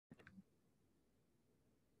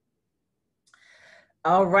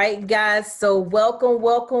All right, guys. So welcome,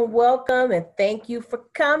 welcome, welcome, and thank you for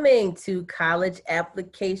coming to College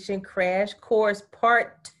Application Crash Course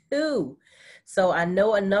Part 2. So I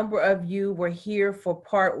know a number of you were here for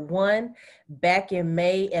Part 1 back in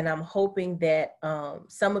May, and I'm hoping that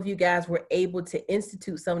some of you guys were able to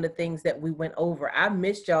institute some of the things that we went over. I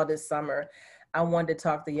missed y'all this summer. I wanted to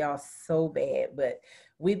talk to y'all so bad, but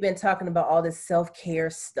we've been talking about all this self-care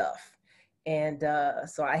stuff. And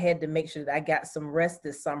so I had to make sure that I got some rest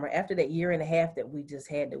this summer after that year and a half that we just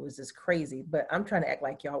had. It was just crazy, but I'm trying to act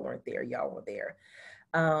like y'all weren't there. Y'all were there.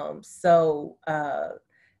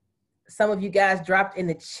 Some of you guys dropped in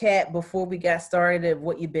the chat before we got started of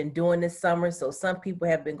what you've been doing this summer. So some people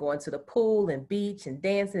have been going to the pool and beach and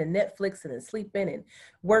dancing and Netflixing and sleeping and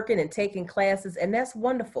working and taking classes. And that's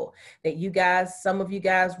wonderful that you guys, some of you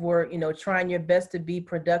guys were, trying your best to be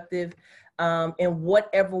productive in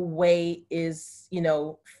whatever way is,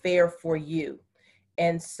 fair for you.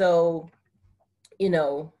 And so,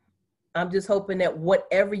 I'm just hoping that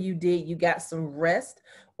whatever you did, you got some rest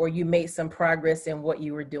or you made some progress in what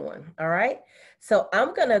you were doing. All right. So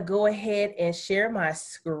I'm going to go ahead and share my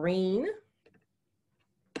screen.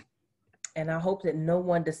 And I hope that no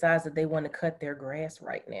one decides that they want to cut their grass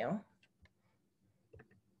right now,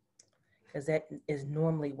 because that is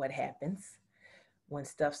normally what happens when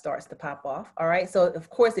stuff starts to pop off. All right. So of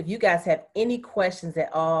course, if you guys have any questions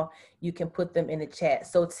at all, you can put them in the chat.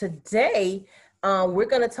 So today, we're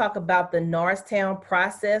going to talk about the Norristown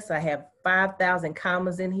process. I have 5,000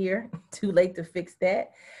 commas in here. Too late to fix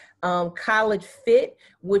that. College Fit,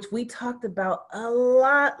 which we talked about a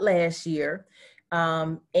lot last year,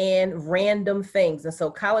 and random things. And so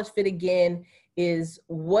College Fit, again, is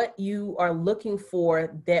what you are looking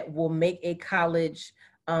for that will make a college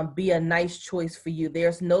be a nice choice for you.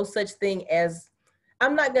 There's no such thing as,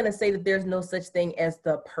 I'm not going to say that there's no such thing as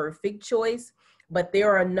the perfect choice, but there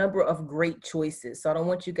are a number of great choices. So I don't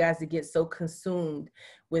want you guys to get so consumed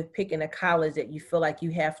with picking a college that you feel like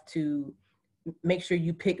you have to make sure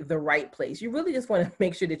you pick the right place. You really just want to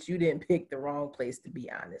make sure that you didn't pick the wrong place, to be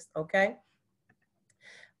honest. Okay.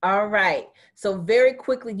 All right. So very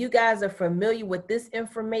quickly, you guys are familiar with this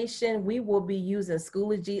information. We will be using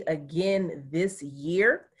Schoology again this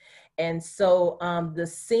year. And so the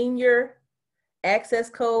senior access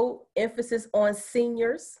code, emphasis on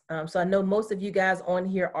seniors. So I know most of you guys on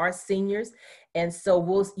here are seniors. And so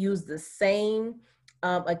we'll use the same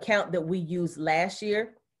account that we used last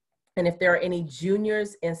year. And if there are any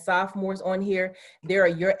juniors and sophomores on here, there are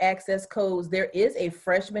your access codes. There is a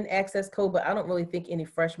freshman access code, but I don't really think any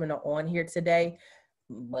freshmen are on here today.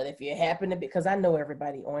 But if you happen to be, because I know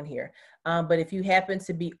everybody on here, but if you happen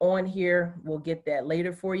to be on here, we'll get that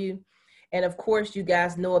later for you. And of course, you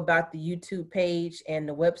guys know about the YouTube page and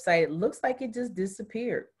the website. It looks like it just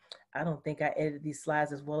disappeared. I don't think I edited these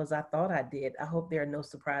slides as well as I thought I did. I hope there are no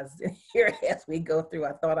surprises in here as we go through.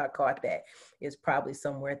 I thought I caught that. It's probably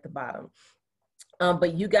somewhere at the bottom.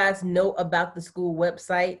 But you guys know about the school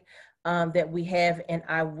website that we have, and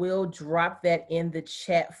I will drop that in the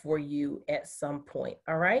chat for you at some point.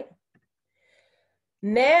 All right.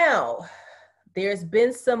 Now, there's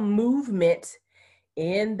been some movement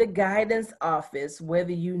in the guidance office,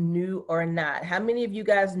 whether you knew or not. How many of you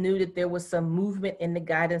guys knew that there was some movement in the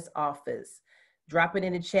guidance office? Drop it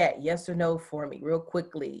in the chat, yes or no for me, real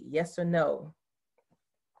quickly. Yes or no?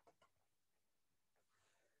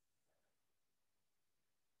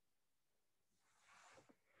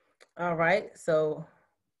 All right, so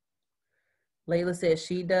Layla says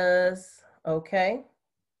she does. Okay.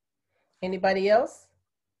 Anybody else?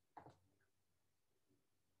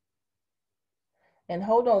 And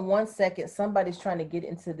hold on one second. Somebody's trying to get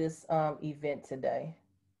into this event today.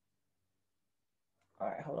 All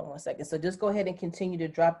right, hold on one second. So just go ahead and continue to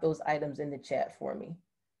drop those items in the chat for me.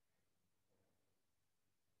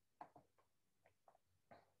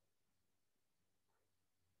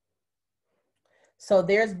 So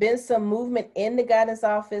there's been some movement in the guidance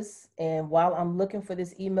office. And while I'm looking for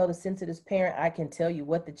this email to send to this parent, I can tell you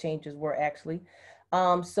what the changes were actually.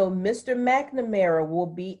 So Mr. McNamara will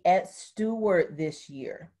be at Stewart this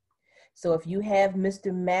year. So if you have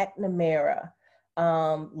Mr. McNamara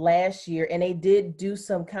last year, and they did do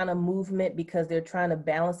some kind of movement because they're trying to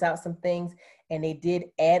balance out some things, and they did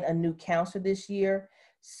add a new counselor this year.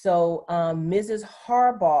 So Mrs.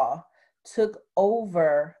 Harbaugh took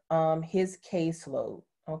over his caseload,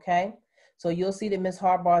 okay? So you'll see that Ms.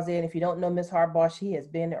 Harbaugh's in. If you don't know Ms. Harbaugh, she has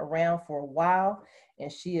been around for a while, and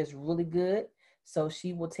she is really good. So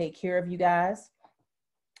she will take care of you guys.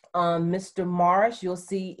 Mr. Marsh, you'll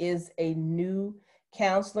see, is a new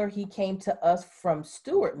counselor. He came to us from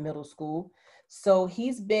Stewart Middle School. So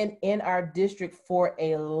he's been in our district for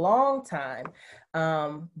a long time,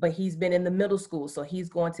 but he's been in the middle school. So he's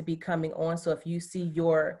going to be coming on. So if you see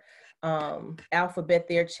your alphabet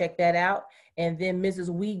there, check that out. And then Mrs.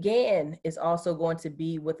 Wiegand is also going to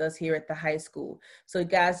be with us here at the high school. So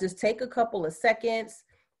guys, just take a couple of seconds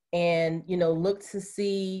and, look to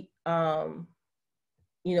see,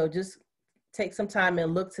 just take some time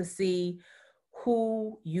and look to see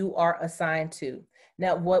who you are assigned to.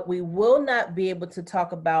 Now, what we will not be able to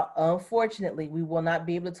talk about, unfortunately, we will not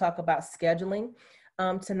be able to talk about scheduling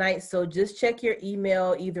tonight. So just check your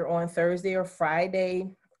email either on Thursday or Friday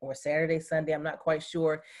or Saturday, Sunday, I'm not quite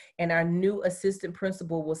sure. And our new assistant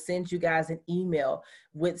principal will send you guys an email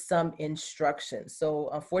with some instructions. So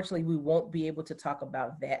unfortunately, we won't be able to talk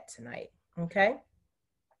about that tonight. Okay.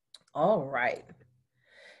 All right.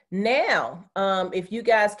 Now, if you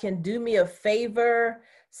guys can do me a favor,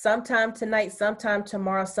 sometime tonight, sometime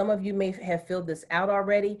tomorrow, some of you may have filled this out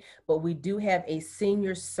already, but we do have a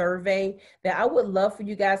senior survey that I would love for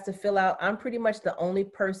you guys to fill out. I'm pretty much the only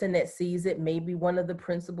person that sees it. Maybe one of the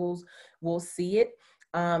principals will see it.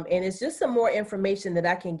 And it's just some more information that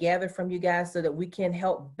I can gather from you guys so that we can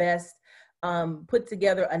help best put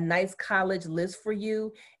together a nice college list for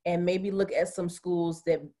you and maybe look at some schools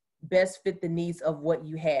that best fit the needs of what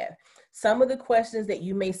you have. Some of the questions that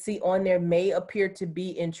you may see on there may appear to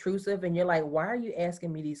be intrusive and you're like, why are you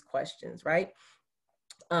asking me these questions, right?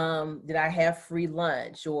 Did I have free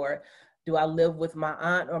lunch, or do I live with my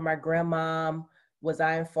aunt or my grandmom? Was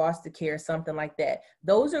I in foster care? Something like that.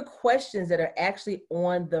 Those are questions that are actually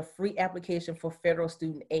on the free application for federal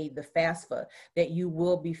student aid, the FAFSA, that you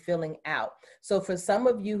will be filling out. So for some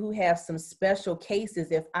of you who have some special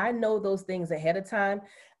cases, if I know those things ahead of time,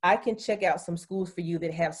 I can check out some schools for you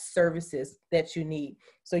that have services that you need.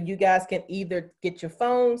 So you guys can either get your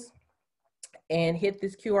phones and hit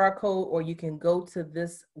this QR code, or you can go to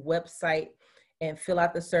this website and fill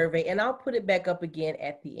out the survey, and I'll put it back up again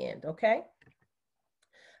at the end, okay?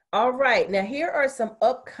 All right, now here are some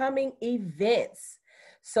upcoming events.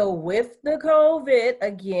 So with the COVID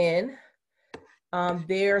again,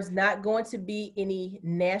 there's not going to be any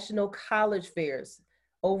national college fairs.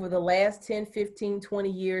 Over the last 10, 15,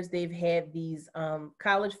 20 years, they've had these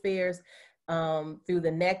college fairs through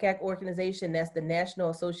the NAHS organization. That's the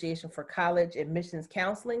National Association for College Admissions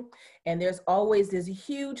Counseling. And there's always this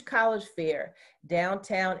huge college fair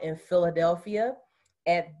downtown in Philadelphia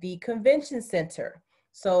at the convention center.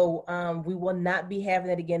 So we will not be having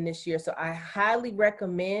that again this year. So I highly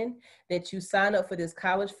recommend that you sign up for this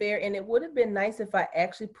college fair. And it would have been nice if I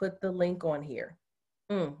actually put the link on here.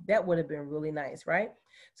 That would have been really nice, right?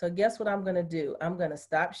 So guess what I'm gonna do? I'm gonna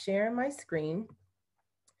stop sharing my screen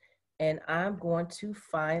and I'm going to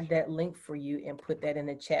find that link for you and put that in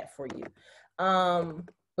the chat for you.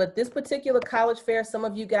 But this particular college fair, some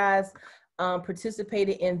of you guys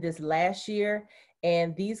participated in this last year,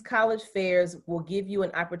 and these college fairs will give you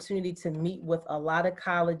an opportunity to meet with a lot of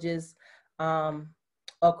colleges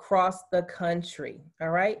across the country,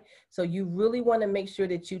 all right? So you really wanna make sure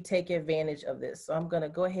that you take advantage of this. So I'm gonna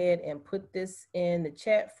go ahead and put this in the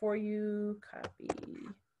chat for you, copy.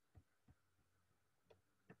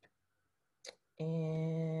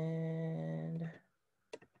 And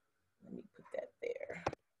let me put that there.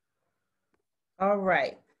 All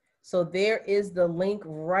right, so there is the link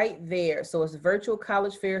right there. So it's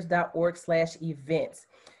virtualcollegefairs.org/events.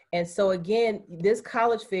 And so again, this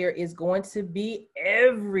college fair is going to be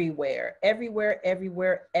everywhere, everywhere,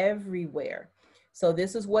 everywhere, everywhere. So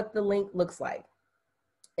this is what the link looks like.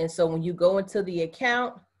 And so when you go into the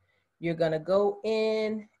account, you're gonna go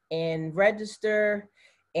in and register,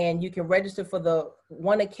 and you can register for the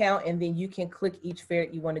one account, and then you can click each fair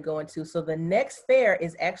that you want to go into. So the next fair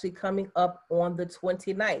is actually coming up on the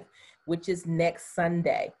 29th, which is next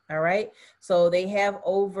Sunday, all right? So they have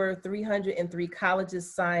over 303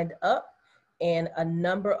 colleges signed up and a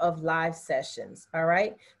number of live sessions, all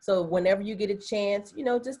right? So whenever you get a chance,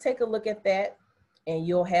 just take a look at that and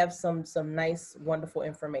you'll have some nice, wonderful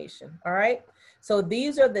information, all right? So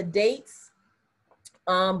these are the dates.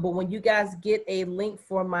 But when you guys get a link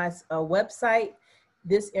for my website,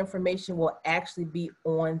 this information will actually be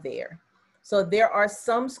on there. So there are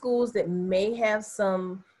some schools that may have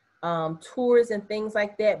some tours and things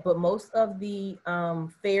like that, but most of the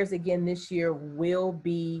fairs again this year will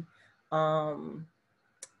be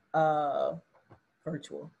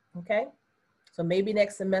virtual, okay? So maybe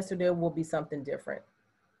next semester there will be something different.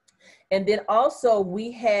 And then also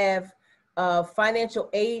we have financial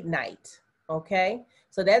aid night, okay?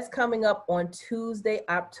 So that's coming up on Tuesday,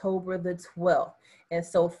 October the 12th. And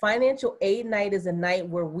so financial aid night is a night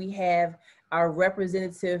where we have our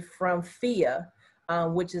representative from FIA,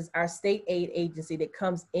 which is our state aid agency, that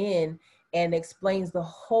comes in and explains the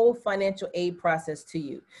whole financial aid process to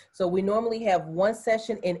you. So we normally have one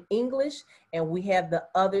session in English and we have the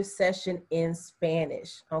other session in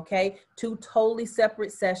Spanish, okay? Two totally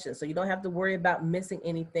separate sessions, so you don't have to worry about missing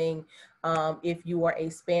anything if you are a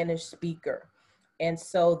Spanish speaker. And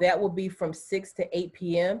so that will be from 6 to 8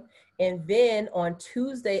 p.m. And then on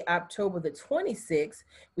Tuesday, October the 26th,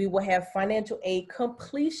 we will have financial aid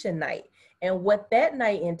completion night. And what that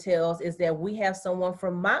night entails is that we have someone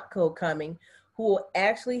from MOCCO coming who will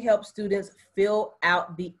actually help students fill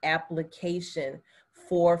out the application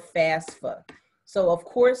for FAFSA. So of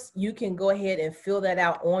course, you can go ahead and fill that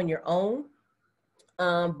out on your own.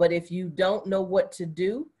 But if you don't know what to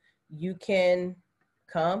do, you can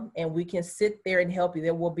come and we can sit there and help you.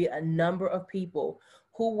 There will be a number of people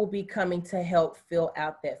who will be coming to help fill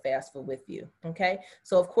out that FAFSA with you, okay?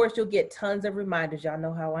 So of course you'll get tons of reminders. Y'all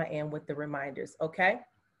know how I am with the reminders, okay?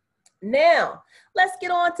 Now, let's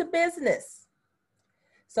get on to business.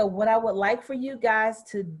 So what I would like for you guys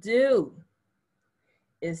to do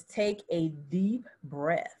is take a deep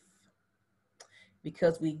breath,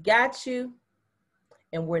 because we got you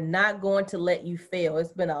and we're not going to let you fail.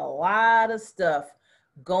 It's been a lot of stuff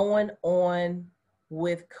going on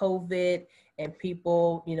with COVID and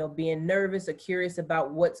people, you know, being nervous or curious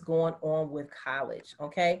about what's going on with college,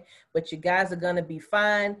 okay? But you guys are gonna be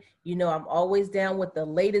fine. You know, I'm always down with the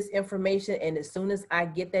latest information, and as soon as I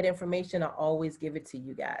get that information, I always give it to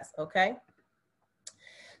you guys, okay?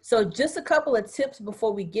 So just a couple of tips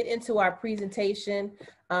before we get into our presentation.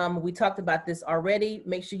 We talked about this already.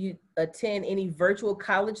 Make sure you attend any virtual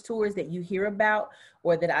college tours that you hear about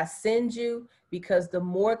or that I send you, because the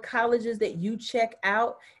more colleges that you check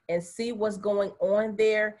out and see what's going on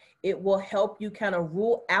there, it will help you kind of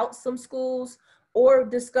rule out some schools or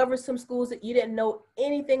discover some schools that you didn't know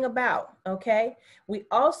anything about, okay? We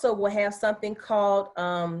also will have something called,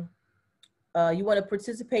 you want to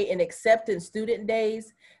participate in acceptance student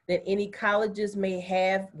days that any colleges may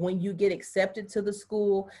have when you get accepted to the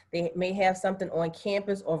school. They may have something on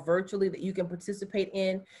campus or virtually that you can participate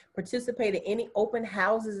in. Participate in any open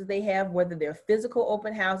houses that they have, whether they're physical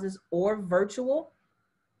open houses or virtual,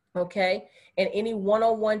 okay? And any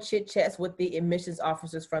one-on-one chit chats with the admissions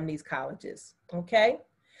officers from these colleges, okay?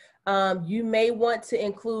 You may want to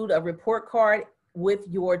include a report card with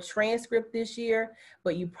your transcript this year,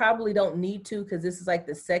 but you probably don't need to, because this is like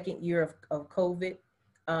the second year of COVID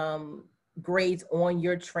grades on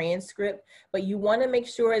your transcript. But you want to make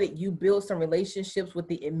sure that you build some relationships with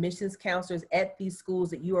the admissions counselors at these schools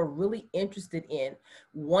that you are really interested in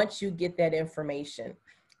once you get that information.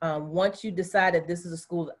 Once you decide that this is a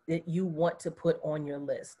school that you want to put on your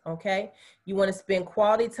list, okay? You want to spend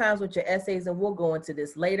quality times with your essays, and we'll go into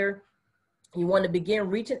this later. You want to begin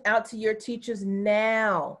reaching out to your teachers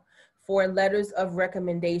now for letters of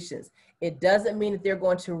recommendations. It doesn't mean that they're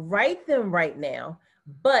going to write them right now,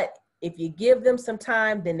 but if you give them some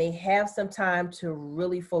time, then they have some time to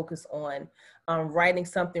really focus on writing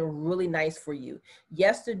something really nice for you.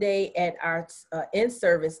 Yesterday at our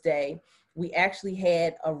in-service day, we actually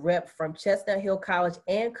had a rep from Chestnut Hill College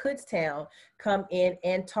and Kutztown come in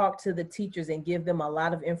and talk to the teachers and give them a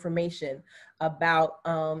lot of information about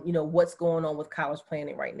you know, what's going on with college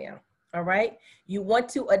planning right now. All right. You want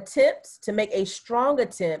to attempt to make a strong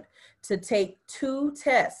attempt to take 2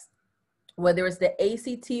 tests, whether it's the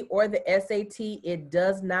ACT or the SAT, it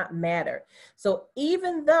does not matter. So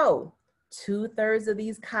even though 2/3 of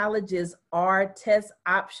these colleges are test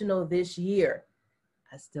optional this year,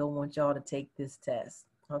 I still want y'all to take this test,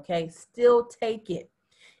 okay? Still take it.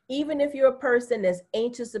 Even if you're a person that's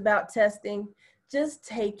anxious about testing, just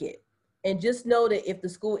take it. And just know that if the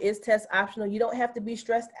school is test optional, you don't have to be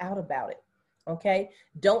stressed out about it, okay?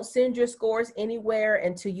 Don't send your scores anywhere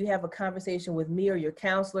until you have a conversation with me or your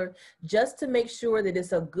counselor, just to make sure that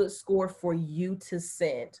it's a good score for you to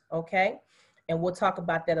send, okay? And we'll talk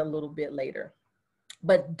about that a little bit later.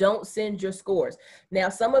 But don't send your scores. Now,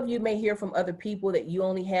 some of you may hear from other people that you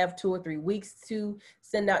only have 2 or 3 weeks to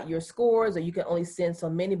send out your scores, or you can only send so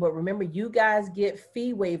many. But remember, you guys get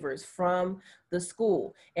fee waivers from the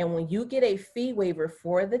school. And when you get a fee waiver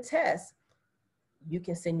for the test, you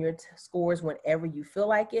can send your scores whenever you feel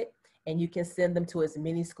like it, and you can send them to as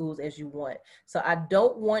many schools as you want. So I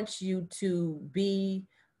don't want you to be,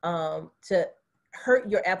 to hurt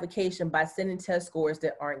your application by sending test scores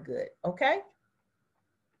that aren't good, okay?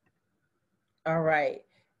 All right,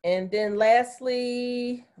 and then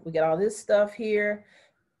lastly, we got all this stuff here.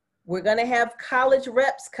 We're going to have college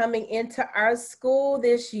reps coming into our school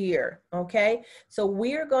this year, okay? So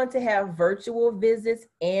we're going to have virtual visits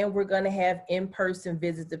and we're going to have in-person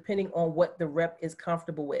visits depending on what the rep is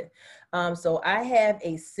comfortable with. So I have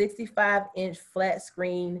a 65-inch flat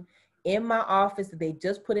screen in my office that they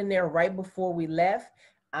just put in there right before we left.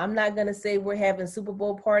 I'm not going to say we're having Super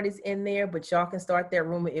Bowl parties in there, but y'all can start that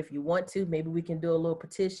rumor if you want to. Maybe we can do a little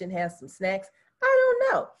petition, have some snacks. I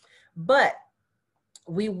don't know. But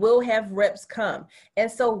we will have reps come. And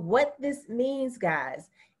so what this means, guys,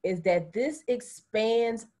 is that this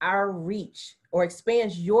expands our reach or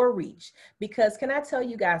expands your reach. Because can I tell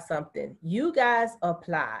you guys something? You guys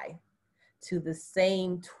apply to the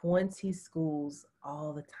same 20 schools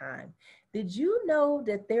all the time. Did you know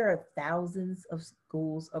that there are thousands of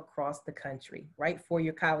schools across the country, right, for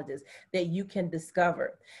your colleges that you can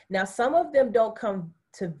discover? Now, some of them don't come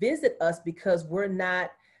to visit us because we're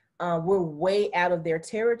way out of their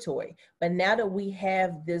territory. But now that we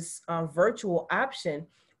have this virtual option,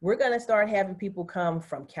 we're going to start having people come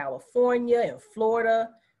from California and Florida,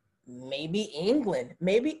 maybe England,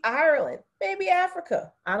 maybe Ireland, maybe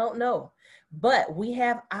Africa. I don't know. But we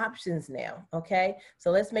have options now, okay?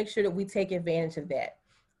 So let's make sure that we take advantage of that.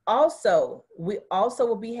 Also, we also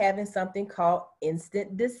will be having something called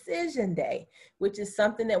Instant Decision Day, which is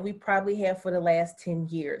something that we probably have for the last 10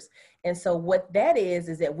 years. And so what that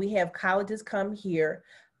is that we have colleges come here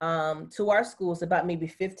to our schools, about maybe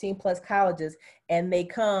 15 plus colleges, and they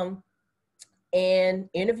come and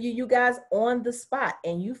interview you guys on the spot,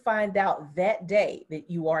 and you find out that day that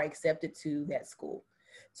you are accepted to that school.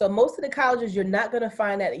 So most of the colleges, you're not going to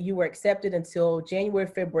find out that you were accepted until January,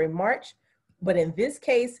 February, March. But in this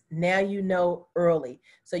case, now you know early.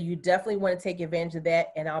 So you definitely want to take advantage of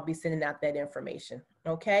that, and I'll be sending out that information,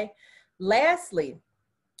 okay? Lastly,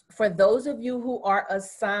 for those of you who are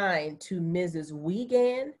assigned to Mrs.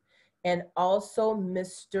 Wiegand and also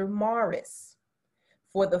Mr. Morris,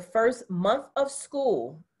 for the first month of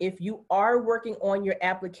school, if you are working on your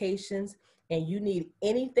applications and you need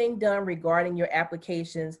anything done regarding your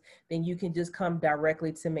applications, then you can just come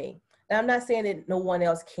directly to me. Now, I'm not saying that no one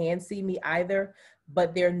else can see me either,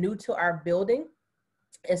 but they're new to our building.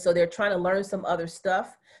 And so they're trying to learn some other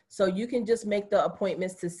stuff. So you can just make the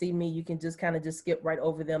appointments to see me. You can just kind of just skip right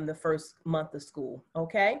over them the first month of school,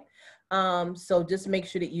 okay? So just make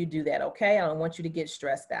sure that you do that, okay? I don't want you to get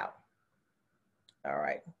stressed out. All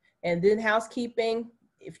right. And then housekeeping,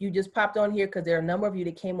 if you just popped on here, because there are a number of you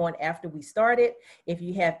that came on after we started. If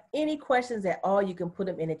you have any questions at all, you can put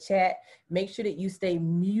them in the chat. Make sure that you stay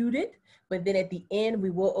muted. But then at the end,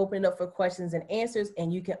 we will open it up for questions and answers,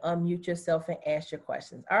 and you can unmute yourself and ask your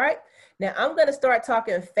questions. All right. Now I'm going to start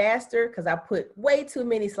talking faster because I put way too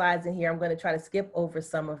many slides in here. I'm going to try to skip over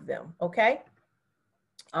some of them. Okay.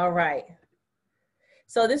 All right.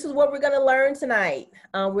 So this is what we're going to learn tonight.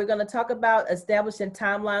 We're going to talk about establishing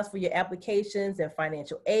timelines for your applications and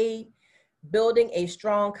financial aid, building a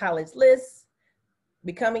strong college list,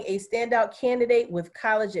 becoming a standout candidate with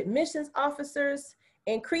college admissions officers,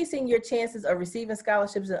 increasing your chances of receiving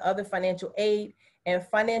scholarships and other financial aid, and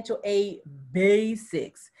financial aid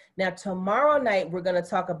basics. Now, tomorrow night, we're going to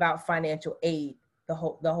talk about financial aid the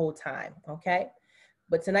whole time, okay?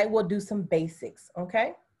 But tonight we'll do some basics,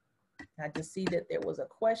 okay? I just see that there was a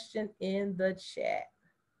question in the chat.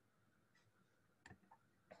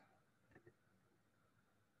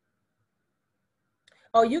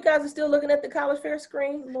 Oh, you guys are still looking at the college fair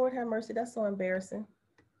screen? Lord have mercy, that's so embarrassing.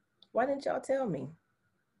 Why didn't y'all tell me?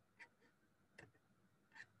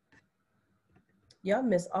 Y'all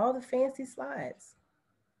missed all the fancy slides.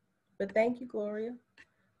 But thank you, Gloria,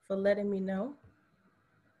 for letting me know.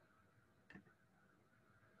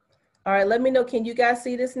 All right, let me know, can you guys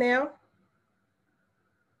see this now?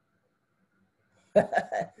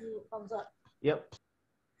 Thumbs up. Yep.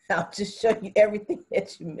 I'll just show you everything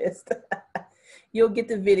that you missed. You'll get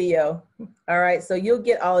the video. All right, so you'll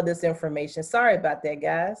get all of this information. Sorry about that,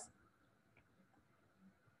 guys.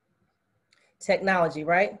 Technology,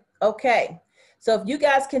 right? Okay, so if you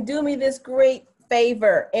guys can do me this great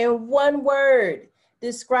favor, in one word,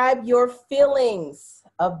 describe your feelings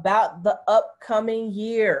about the upcoming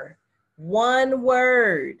year. One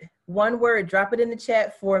word, drop it in the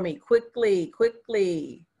chat for me, quickly,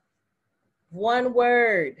 quickly. One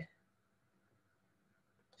word.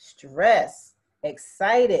 Stress,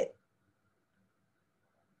 excited.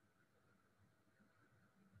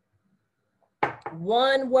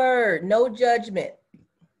 One word, no judgment.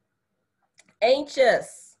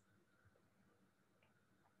 Anxious.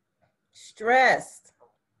 Stressed.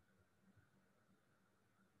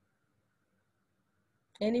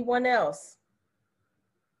 Anyone else?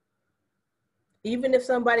 Even if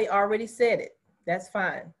somebody already said it, that's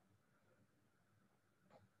fine.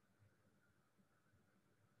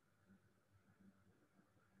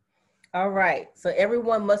 All right, so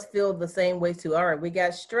everyone must feel the same way too. All right, we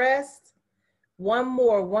got stressed. One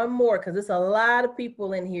more, because there's a lot of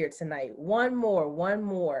people in here tonight. One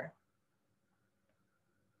more.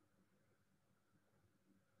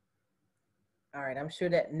 All right, I'm sure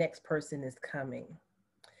that next person is coming.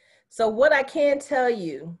 So what I can tell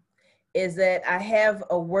you is that I have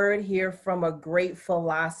a word here from a great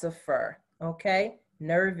philosopher, okay?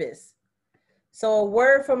 Nervous. So a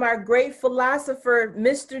word from our great philosopher,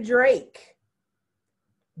 Mr. Drake.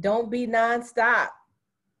 Don't be nonstop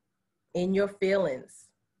in your feelings,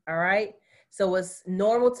 all right? So it's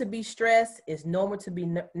normal to be stressed. It's normal to be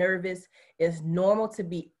nervous. It's normal to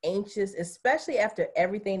be anxious, especially after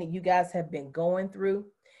everything that you guys have been going through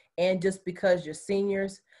and just because you're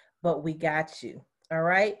seniors, but we got you. All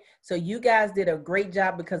right. So you guys did a great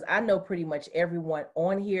job because I know pretty much everyone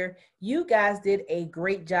on here. You guys did a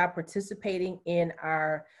great job participating in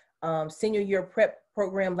our senior year prep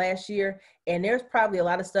program last year. And there's probably a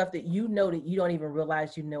lot of stuff that you know that you don't even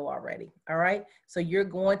realize you know already. All right. So you're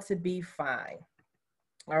going to be fine.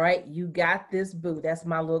 All right. You got this, boo. That's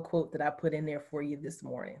my little quote that I put in there for you this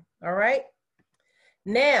morning. All right.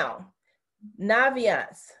 Now,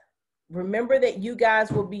 Naviance. Remember that you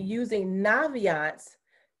guys will be using Naviance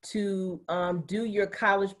to do your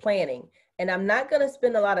college planning. And I'm not going to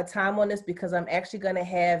spend a lot of time on this because I'm actually going to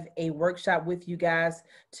have a workshop with you guys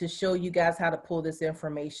to show you guys how to pull this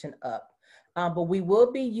information up. But we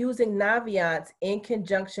will be using Naviance in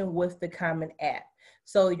conjunction with the Common App.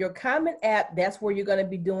 So your Common App, that's where you're going to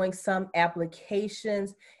be doing some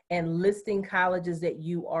applications and listing colleges that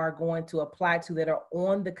you are going to apply to that are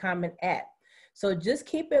on the Common App. So just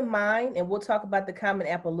keep in mind, and we'll talk about the Common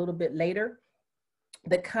App a little bit later.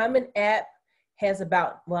 The Common App has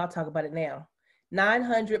about, well, I'll talk about it now,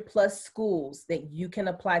 900 plus schools that you can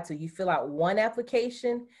apply to. You fill out one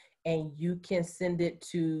application and you can send it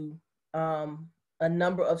to a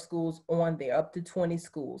number of schools on there, up to 20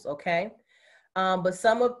 schools, okay? But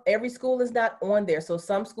every school is not on there. So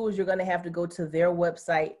some schools you're going to have to go to their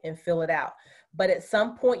website and fill it out. But at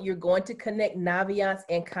some point you're going to connect Naviance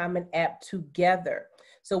and Common App together.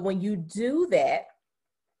 So when you do that,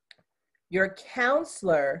 your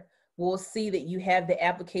counselor will see that you have the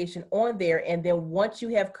application on there. And then once you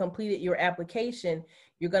have completed your application,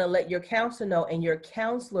 you're going to let your counselor know, and your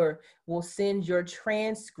counselor will send your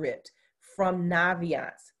transcript from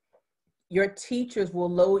Naviance. Your teachers will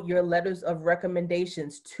load your letters of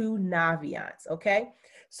recommendations to Naviance, okay?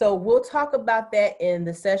 So we'll talk about that in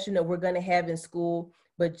the session that we're going to have in school,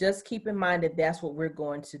 but just keep in mind that that's what we're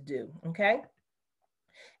going to do, okay?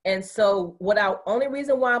 And so only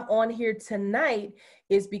reason why I'm on here tonight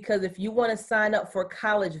is because if you want to sign up for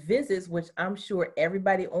college visits, which I'm sure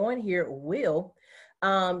everybody on here will,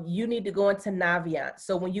 you need to go into Naviance.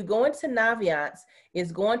 So when you go into Naviance,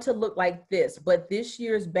 it's going to look like this, but this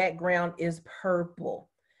year's background is purple.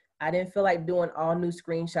 I didn't feel like doing all new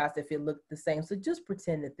screenshots if it looked the same. So just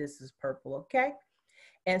pretend that this is purple, okay?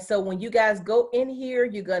 And so when you guys go in here,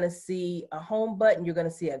 you're going to see a home button. You're going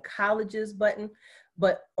to see a colleges button.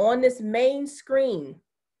 But on this main screen,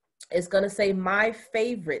 it's going to say my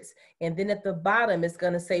favorites. And then at the bottom, it's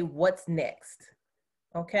going to say what's next.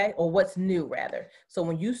 Okay, or what's new rather. So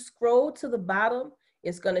when you scroll to the bottom,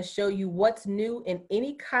 it's going to show you what's new, and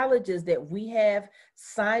any colleges that we have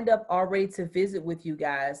signed up already to visit with you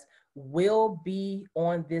guys will be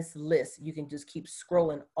on this list. You can just keep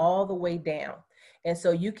scrolling all the way down. And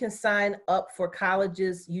so you can sign up for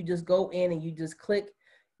colleges. You just go in and you just click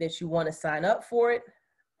that you want to sign up for it.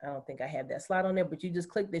 I don't think I have that slide on there, but you just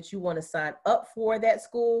click that you want to sign up for that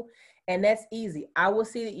school. And that's easy. I will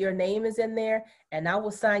see that your name is in there and I will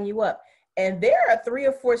sign you up. And there are 3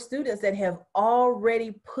 or 4 students that have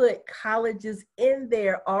already put colleges in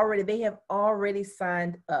there already. They have already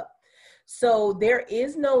signed up. So there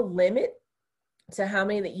is no limit to how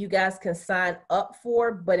many that you guys can sign up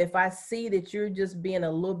for. But if I see that you're just being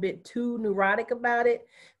a little bit too neurotic about it,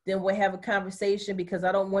 then we'll have a conversation, because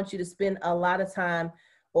I don't want you to spend a lot of time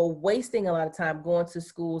or wasting a lot of time going to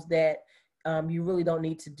schools that you really don't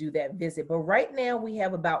need to do that visit. But right now we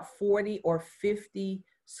have about 40 or 50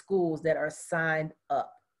 schools that are signed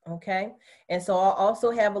up, okay? And so I'll also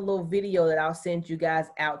have a little video that I'll send you guys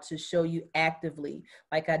out to show you actively,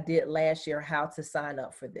 like I did last year, how to sign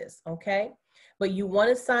up for this, okay? But you want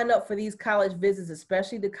to sign up for these college visits,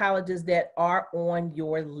 especially the colleges that are on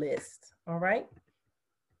your list, all right?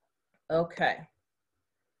 Okay.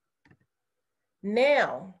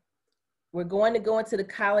 Now, We're going to go into the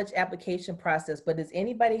college application process, but does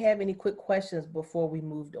anybody have any quick questions before we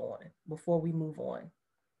move on?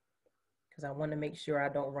 Because I want to make sure I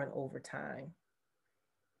don't run over time.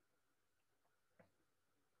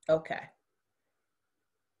 Okay.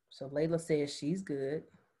 So Layla says she's good.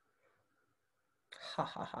 Ha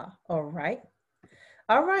ha ha. All right.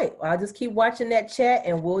 All right. Well, I'll just keep watching that chat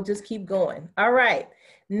and we'll just keep going. All right.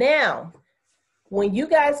 Now, when you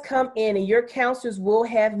guys come in, and your counselors will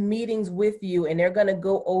have meetings with you, and they're going to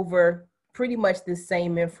go over pretty much the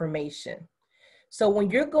same information. So when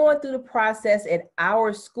you're going through the process at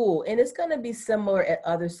our school, and it's going to be similar at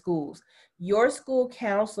other schools, your school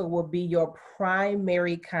counselor will be your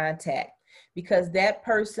primary contact, because that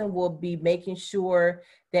person will be making sure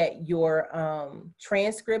that your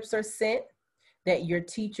transcripts are sent, that your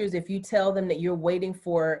teachers, if you tell them that you're waiting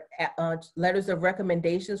for letters of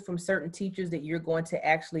recommendations from certain teachers, that you're going to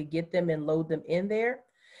actually get them and load them in there.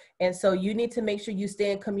 And so you need to make sure you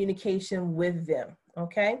stay in communication with them,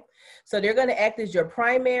 okay? So they're gonna act as your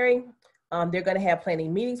primary. They're gonna have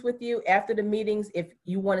planning meetings with you. After the meetings, if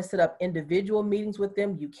you wanna set up individual meetings with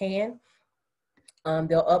them, you can.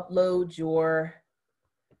 They'll upload your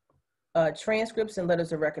transcripts and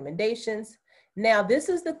letters of recommendations. Now, this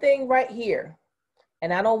is the thing right here.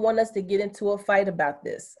 And I don't want us to get into a fight about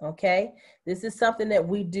this, okay? This is something that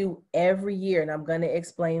we do every year, and I'm gonna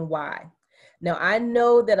explain why. Now, I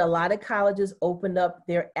know that a lot of colleges opened up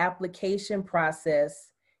their application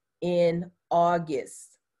process in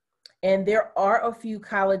August. And there are a few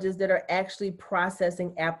colleges that are actually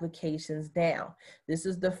processing applications now. This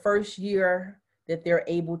is the first year that they're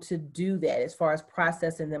able to do that as far as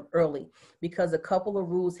processing them early, because a couple of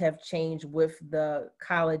rules have changed with the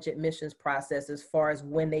college admissions process as far as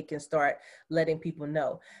when they can start letting people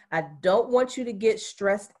know. I don't want you to get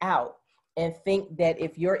stressed out and think that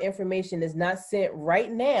if your information is not sent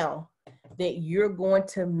right now, that you're going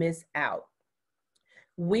to miss out.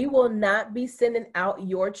 We will not be sending out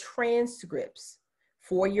your transcripts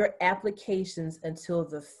for your applications until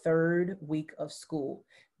the 3rd week of school.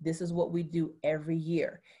 This is what we do every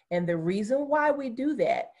year. And the reason why we do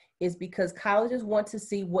that is because colleges want to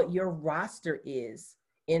see what your roster is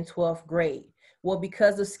in 12th grade. Well,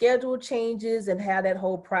 because the schedule changes and how that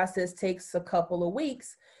whole process takes a couple of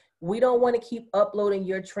weeks, we don't want to keep uploading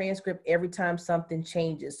your transcript every time something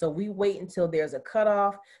changes. So we wait until there's a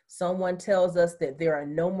cutoff. Someone tells us that there are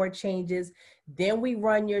no more changes. Then we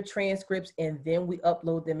run your transcripts and then we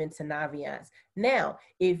upload them into Naviance. Now,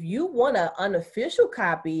 if you want an unofficial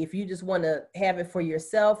copy, if you just want to have it for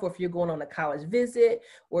yourself, or if you're going on a college visit,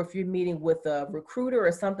 or if you're meeting with a recruiter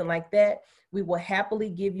or something like that, we will happily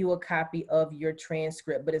give you a copy of your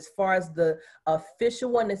transcript. But as far as the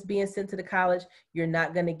official one that's being sent to the college, you're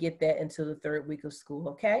not going to get that until the 3rd week of school,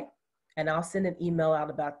 okay? And I'll send an email out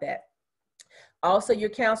about that. Also, your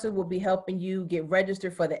counselor will be helping you get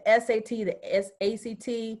registered for the SAT, the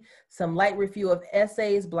ACT, some light review of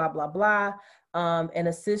essays, blah, blah, blah, and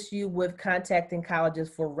assist you with contacting colleges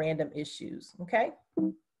for random issues, okay?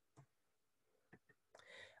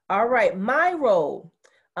 All right, my role.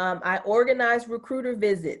 I organize recruiter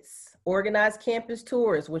visits, organize campus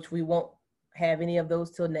tours, which we won't have any of those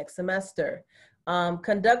till next semester.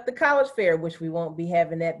 Conduct the college fair, which we won't be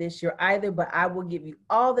having that this year either, but I will give you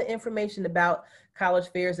all the information about college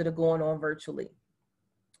fairs that are going on virtually.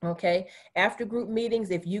 Okay, after group meetings,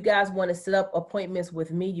 if you guys want to set up appointments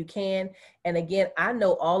with me, you can. And again, I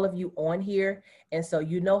know all of you on here, and so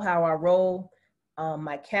you know how I roll.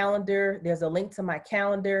 My calendar, there's a link to my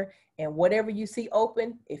calendar, and whatever you see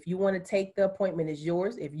open, if you want to take the appointment, is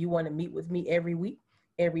yours. If you want to meet with me every week,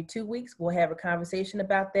 every 2 weeks, we'll have a conversation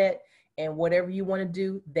about that. And whatever you want to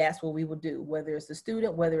do, that's what we will do, whether it's a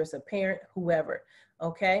student, whether it's a parent, whoever,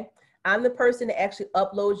 okay? I'm the person that actually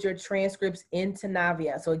uploads your transcripts into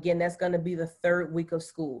Navia. So again, that's going to be the 3rd week of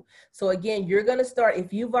school. So again, you're going to start,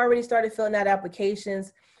 if you've already started filling out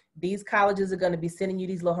applications, these colleges are going to be sending you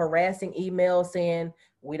these little harassing emails saying,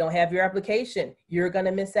 we don't have your application. You're going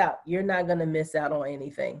to miss out. You're not going to miss out on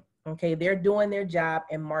anything. Okay. They're doing their job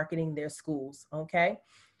and marketing their schools. Okay.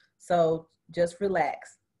 So just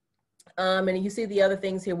relax. And you see the other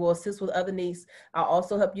things here. We'll assist with other needs. I'll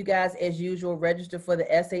also help you guys as usual, register for the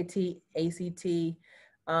SAT, ACT,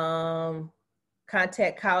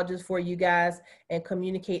 contact colleges for you guys, and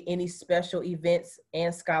communicate any special events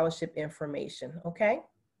and scholarship information. Okay.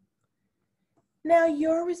 Now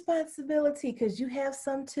your responsibility, because you have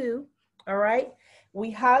some too, all right? We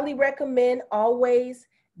highly recommend always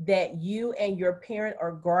that you and your parent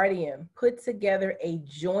or guardian put together a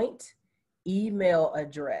joint email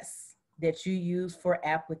address that you use for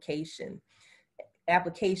applications,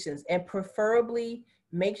 and preferably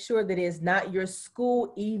make sure that it's not your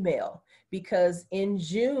school email, because in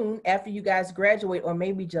June, after you guys graduate, or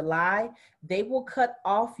maybe July, they will cut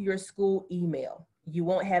off your school email. You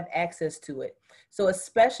won't have access to it. So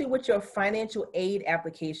especially with your financial aid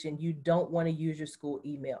application, you don't want to use your school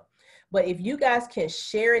email. But if you guys can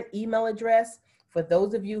share an email address, for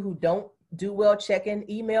those of you who don't do well checking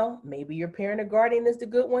email, maybe your parent or guardian is the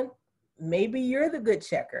good one, maybe you're the good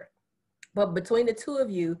checker. But between the two of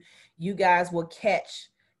you, you guys will catch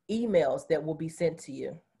emails that will be sent to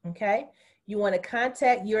you, okay? You want to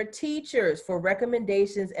contact your teachers for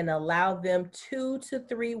recommendations and allow them 2 to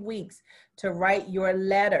 3 weeks to write your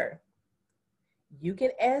letter. You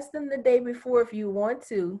can ask them the day before if you want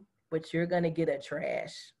to, but you're going to get a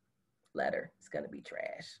trash letter. It's going to be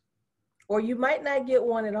trash. Or you might not get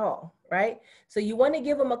one at all, right? So you want to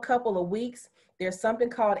give them a couple of weeks. There's something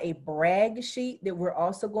called a brag sheet that we're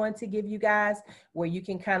also going to give you guys, where you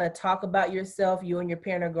can kind of talk about yourself. You and your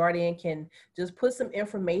parent or guardian can just put some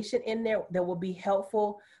information in there that will be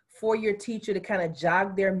helpful for your teacher to kind of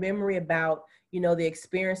jog their memory about, you know, the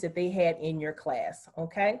experience that they had in your class,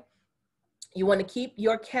 okay? You want to keep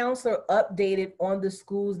your counselor updated on the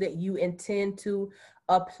schools that you intend to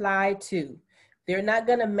apply to. They're not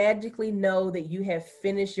going to magically know that you have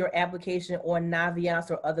finished your application on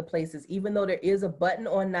NAHS or other places, even though there is a button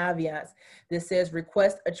on NAHS that says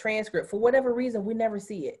request a transcript. For whatever reason, we never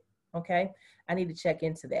see it, okay? I need to check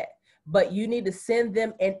into that. But you need to send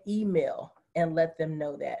them an email and let them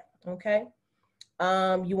know that, okay?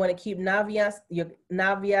 You want to keep your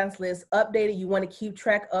NAHS list updated. You want to keep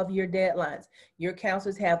track of your deadlines. Your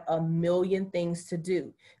counselors have a million things to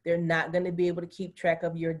do. They're not going to be able to keep track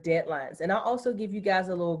of your deadlines. And I'll also give you guys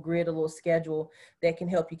a little grid, a little schedule that can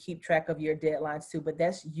help you keep track of your deadlines too, but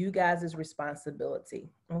that's you guys'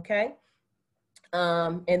 responsibility, okay?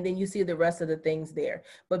 And then you see the rest of the things there.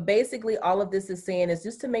 But basically all of this is saying is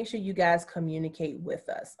just to make sure you guys communicate with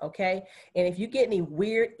us, okay? And if you get any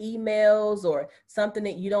weird emails or something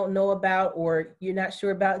that you don't know about or you're not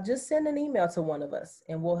sure about, just send an email to one of us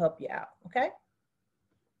and we'll help you out, okay?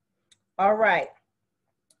 All right.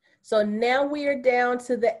 So now we are down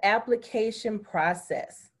to the application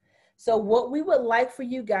process. So what we would like for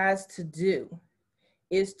you guys to do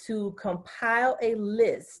is to compile a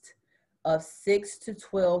list of 6 to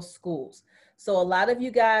 12 schools. So a lot of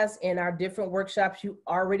you guys in our different workshops, you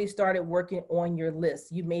already started working on your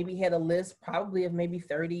list. You maybe had a list probably of maybe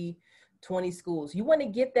 30, 20 schools. You want to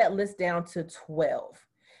get that list down to 12.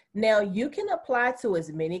 Now you can apply to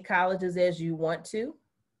as many colleges as you want to.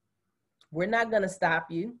 We're not going to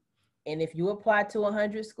stop you. And if you apply to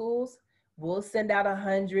 100 schools, we'll send out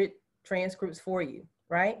 100 transcripts for you,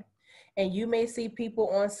 right? And you may see people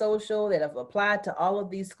on social that have applied to all of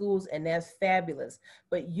these schools, and that's fabulous.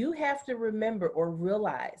 But you have to remember or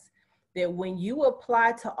realize that when you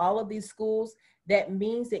apply to all of these schools, that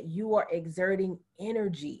means that you are exerting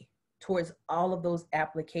energy towards all of those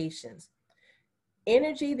applications.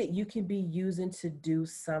 Energy that you can be using to do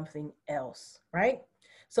something else, right?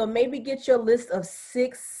 So maybe get your list of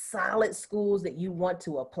 6 solid schools that you want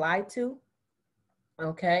to apply to,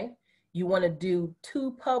 okay? You want to do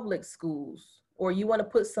 2 public schools, or you want to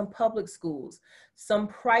put some public schools, some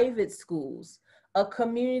private schools, a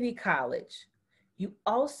community college. You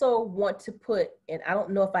also want to put, and I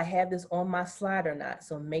don't know if I have this on my slide or not,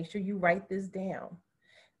 so make sure you write this down.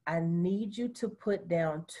 I need you to put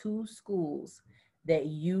down 2 schools that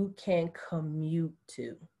you can commute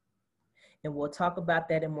to. And we'll talk about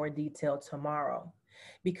that in more detail tomorrow.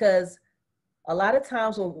 Because a lot of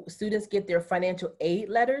times when students get their financial aid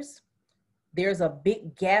letters, there's a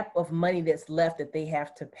big gap of money that's left that they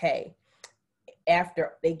have to pay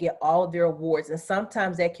after they get all of their awards. And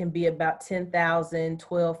sometimes that can be about $10,000,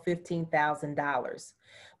 $12,000, $15,000.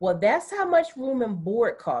 Well, that's how much room and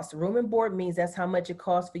board costs. Room and board means that's how much it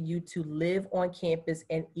costs for you to live on campus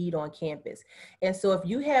and eat on campus. And so if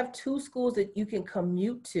you have 2 schools that you can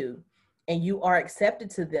commute to and you are accepted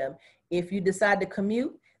to them, if you decide to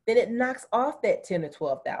commute, then it knocks off that $10,000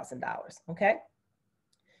 or $12,000, okay?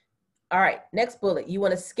 All right, next bullet. You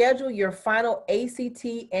want to schedule your final ACT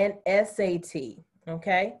and SAT,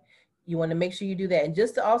 okay? You want to make sure you do that. And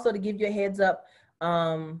just to also to give you a heads up,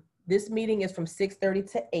 this meeting is from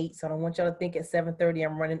 6:30 to 8, so I don't want y'all to think at 7:30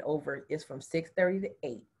 I'm running over. It's from 6:30 to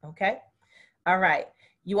 8, okay? All right,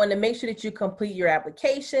 you want to make sure that you complete your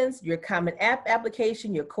applications, your Common App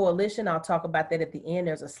application, your coalition. I'll talk about that at the end.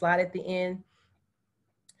 There's a slide at the end.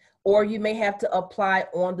 Or you may have to apply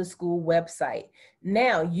on the school website.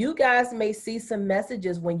 Now, you guys may see some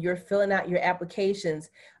messages when you're filling out your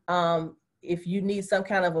applications. if you need some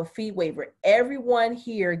kind of a fee waiver. Everyone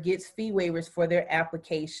here gets fee waivers for their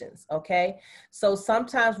applications, okay? So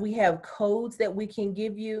sometimes we have codes that we can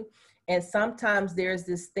give you, and sometimes there's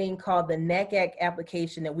this thing called the NAHS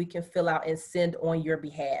application that we can fill out and send on your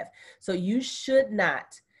behalf. So you should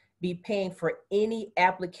not be paying for any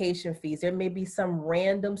application fees. There may be some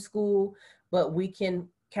random school, but we can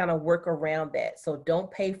kind of work around that. So don't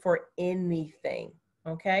pay for anything,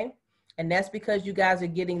 okay? And that's because you guys are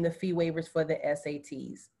getting the fee waivers for the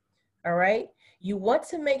SATs, all right? You want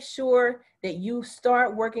to make sure that you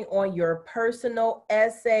start working on your personal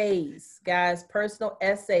essays, guys, personal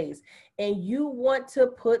essays. And you want to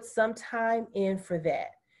put some time in for that.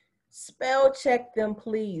 Spell check them,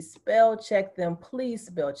 please. Spell check them, please.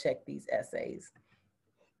 Spell check these essays.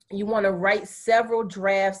 You want to write several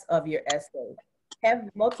drafts of your essay. Have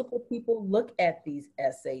multiple people look at these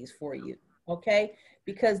essays for you, okay?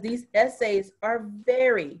 Because these essays are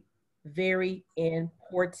very, very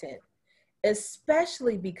important,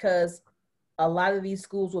 especially because a lot of these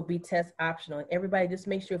schools will be test optional. And everybody just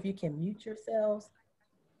make sure if you can mute yourselves,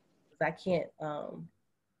 because I can't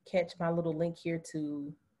catch my little link here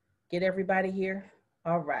to get everybody here.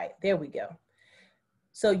 All right, there we go.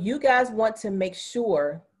 So you guys want to make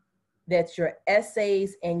sure that your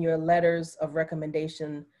essays and your letters of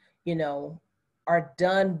recommendation, you know, are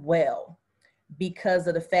done well, because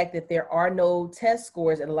of the fact that there are no test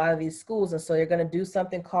scores at a lot of these schools. And so they're going to do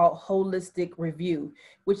something called holistic review,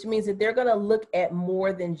 which means that they're going to look at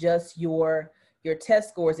more than just your test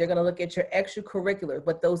scores. They're going to look at your extracurricular,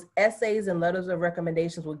 but those essays and letters of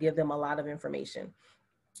recommendations will give them a lot of information.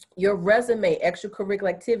 Your resume, extracurricular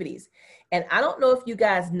activities. And I don't know if you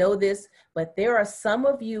guys know this, but there are some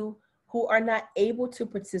of you who are not able to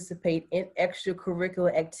participate in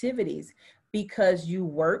extracurricular activities because you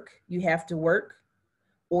work, you have to work,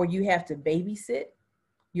 or you have to babysit.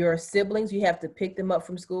 Your siblings, you have to pick them up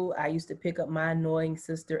from school. I used to pick up my annoying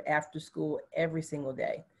sister after school every single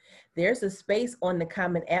day. There's a space on the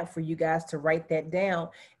Common App for you guys to write that down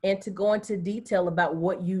and to go into detail about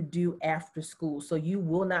what you do after school. So you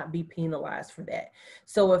will not be penalized for that.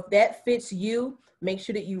 So if that fits you, make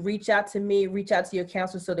sure that you reach out to me, reach out to your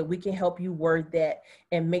counselor so that we can help you word that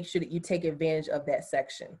and make sure that you take advantage of that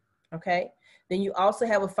section, okay? Then you also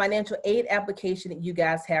have a financial aid application that you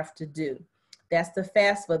guys have to do. That's the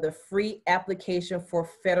FAFSA, the free application for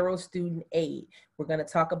federal student aid. We're going to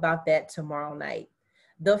talk about that tomorrow night.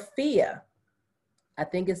 The FIA, I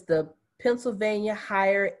think it's the Pennsylvania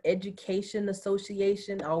Higher Education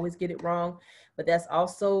Association. I always get it wrong, but that's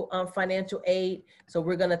also financial aid. So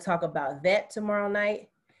we're going to talk about that tomorrow night.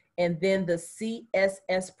 And then the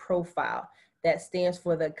CSS profile, that stands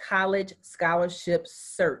for the College Scholarship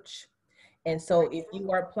Search. And so if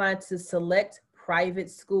you are applying to select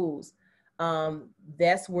private schools,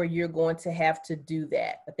 that's where you're going to have to do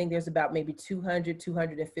that. I think there's about maybe 200,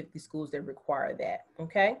 250 schools that require that,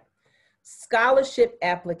 okay? Scholarship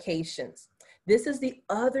applications. This is the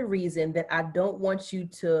other reason that I don't want you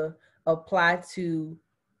to apply to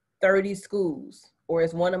 30 schools, or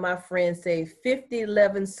as one of my friends say,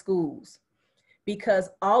 11 schools, because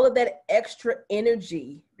all of that extra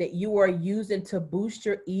energy that you are using to boost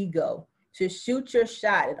your ego, to shoot your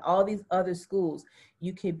shot at all these other schools,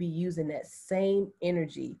 you could be using that same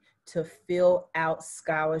energy to fill out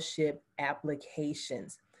scholarship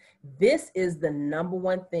applications. This is the number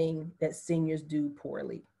one thing that seniors do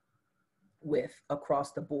poorly with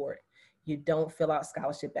across the board. You don't fill out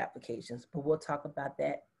scholarship applications, but we'll talk about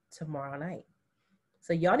that tomorrow night.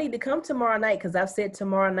 So y'all need to come tomorrow night, because I've said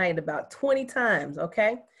tomorrow night about 20 times,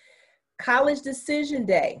 okay? College decision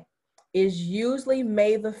day is usually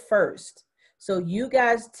May the 1st. So you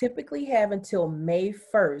guys typically have until May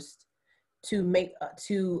 1st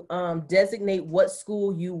to designate what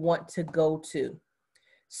school you want to go to.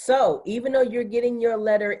 So even though you're getting your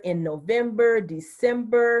letter in November,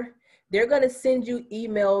 December, they're going to send you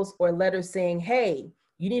emails or letters saying, hey,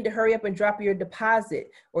 you need to hurry up and drop your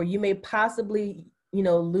deposit, or you may possibly, you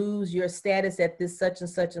know, lose your status at this such and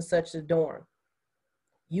such a dorm.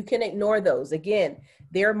 You can ignore those. Again,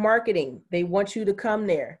 they're marketing. They want you to come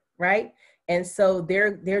there, right? And so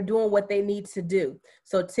they're doing what they need to do.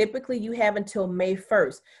 So typically you have until May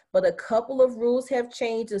 1st, but a couple of rules have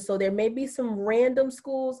changed. And so there may be some random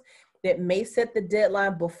schools that may set the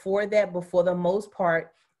deadline before that, but for the most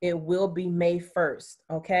part, it will be May 1st,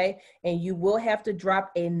 okay? And you will have to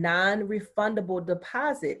drop a non-refundable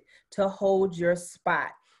deposit to hold your spot.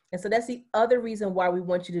 And so that's the other reason why we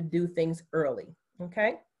want you to do things early,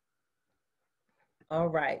 okay? All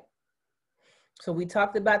right. So we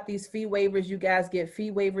talked about these fee waivers. You guys get fee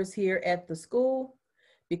waivers here at the school.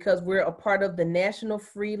 because we're a part of the National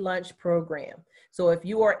Free Lunch Program. So if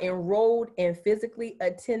you are enrolled and physically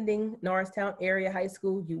attending Norristown Area High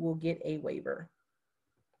School, you will get a waiver.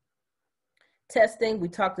 Testing, we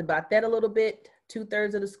talked about that a little bit.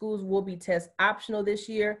 2/3 of the schools will be test optional this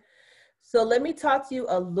year. So let me talk to you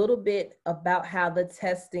a little bit about how the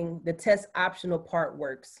test optional part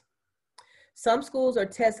works. Some schools are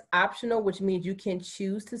test optional, which means you can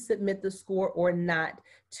choose to submit the score or not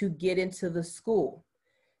to get into the school.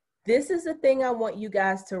 This is the thing I want you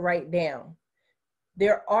guys to write down.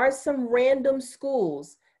 There are some random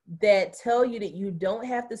schools that tell you that you don't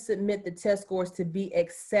have to submit the test scores to be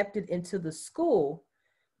accepted into the school.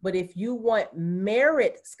 But if you want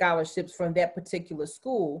merit scholarships from that particular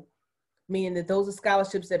school, meaning that those are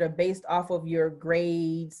scholarships that are based off of your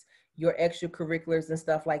grades, your extracurriculars and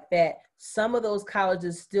stuff like that, some of those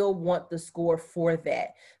colleges still want the score for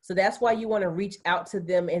that. So that's why you want to reach out to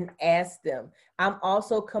them and ask them. I'm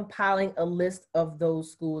also compiling a list of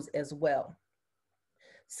those schools as well.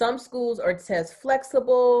 Some schools are test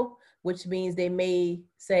flexible, which means they may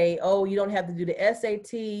say, oh, you don't have to do the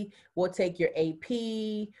SAT, we'll take your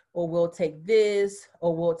AP, or we'll take this,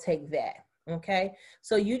 or we'll take that, okay?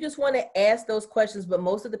 So you just want to ask those questions, but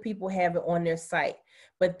most of the people have it on their site.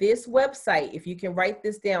 But this website, if you can write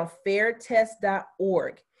this down,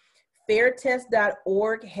 fairtest.org.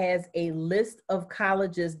 Fairtest.org has a list of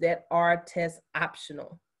colleges that are test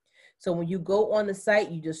optional. So when you go on the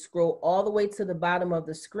site, you just scroll all the way to the bottom of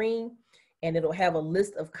the screen and it'll have a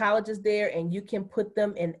list of colleges there, and you can put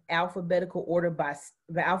them in alphabetical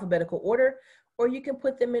order or you can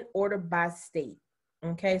put them in order by state.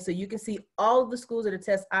 Okay, so you can see all of the schools that are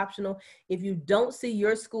test optional. If you don't see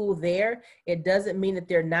your school there, it doesn't mean that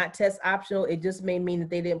they're not test optional. It just may mean that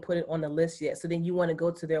they didn't put it on the list yet. So then you want to go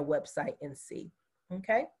to their website and see.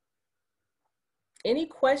 Okay. Any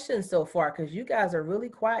questions so far? Because you guys are really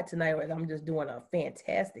quiet tonight. I'm just doing a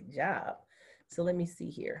fantastic job. So let me see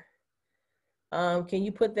here. Can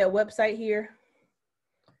you put that website here?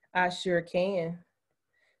 I sure can.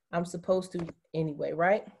 I'm supposed to anyway,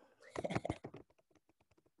 right?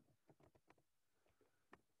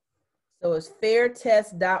 So it's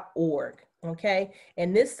fairtest.org, okay?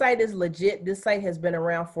 And this site is legit. This site has been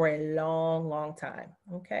around for a long, long time,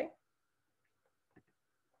 okay?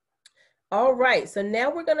 All right, so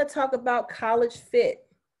now we're gonna talk about College Fit.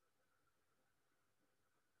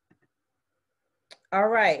 All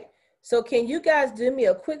right, so can you guys do me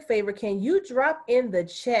a quick favor? Can you drop in the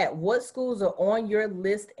chat what schools are on your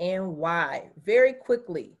list and why? Very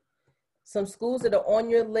quickly, some schools that are on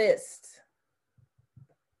your list.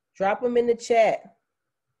 Drop them in the chat.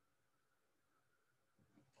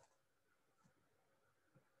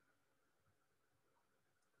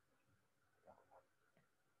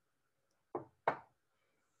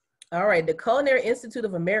 All right, the Culinary Institute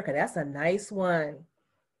of America, that's a nice one.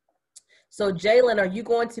 So Jalen, are you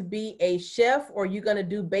going to be a chef or are you going to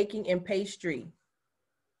do baking and pastry?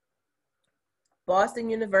 Boston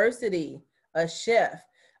University, a chef.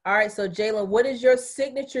 All right, so Jalen, what is your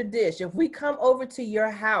signature dish? If we come over to your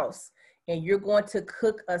house and you're going to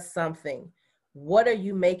cook us something, what are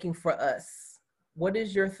you making for us? What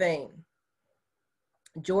is your thing?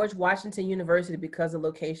 George Washington University because of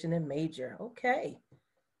location and major. Okay.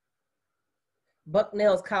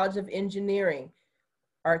 Bucknell's College of Engineering.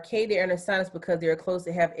 Arcadia and Science because they're close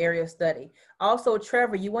to have area of study. Also,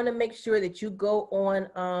 Trevor, you want to make sure that you go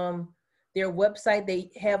on their website. They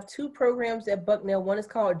have two programs at Bucknell. One is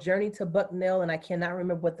called Journey to Bucknell, and I cannot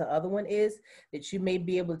remember what the other one is, that you may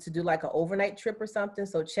be able to do like an overnight trip or something.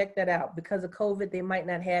 So check that out. Because of COVID, they might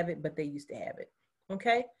not have it, but they used to have it.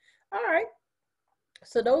 Okay. All right.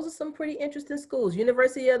 So those are some pretty interesting schools.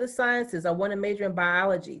 University of the Sciences, I want to major in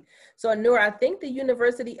biology. So Anur, I think the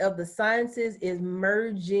University of the Sciences is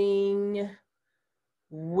merging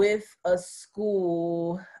with a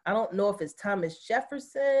school. I don't know if it's Thomas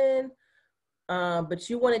Jefferson, but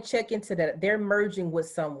you want to check into that. They're merging with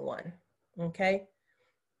someone, okay?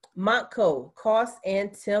 Montco, Cost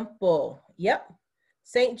and Temple. Yep.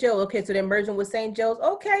 St. Joe. Okay, so they're merging with St. Joe's.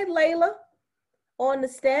 Okay, Layla on the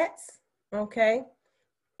stats. Okay.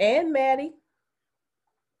 And Maddie,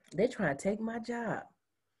 they're trying to take my job.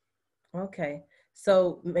 Okay,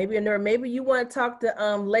 so maybe you want to talk to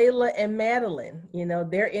Layla and Madeline. You know,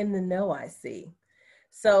 they're in the know, I see.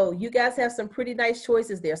 So you guys have some pretty nice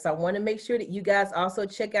choices there. So I want to make sure that you guys also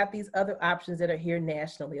check out these other options that are here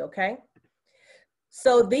nationally, okay?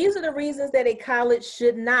 So these are the reasons that a college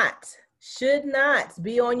should not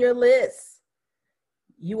be on your list.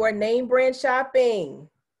 You are name brand shopping.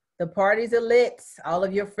 The parties are lit. All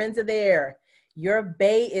of your friends are there. Your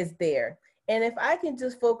bae is there. And if I can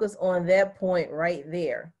just focus on that point right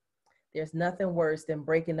there, there's nothing worse than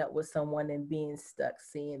breaking up with someone and being stuck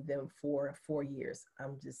seeing them for 4 years.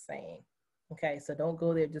 I'm just saying. Okay, so don't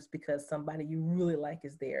go there just because somebody you really like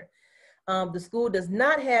is there. The school does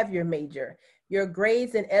not have your major. Your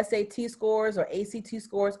grades and SAT scores or ACT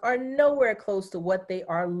scores are nowhere close to what they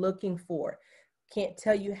are looking for. Can't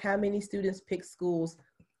tell you how many students pick schools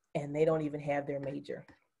and they don't even have their major.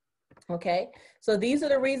 Okay, so these are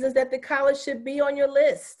the reasons that the college should be on your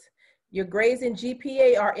list. Your grades and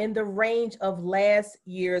GPA are in the range of last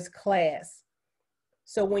year's class.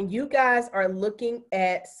 So when you guys are looking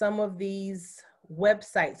at some of these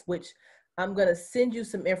websites, which I'm going to send you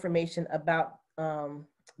some information about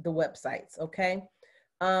the websites, okay?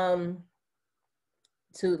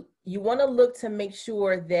 You want to look to make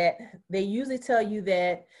sure that they usually tell you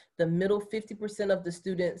that the middle 50% of the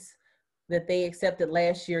students that they accepted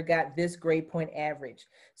last year got this grade point average.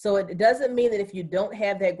 So it doesn't mean that if you don't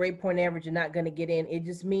have that grade point average, you're not going to get in. It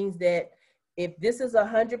just means that if this is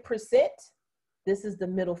 100%, this is the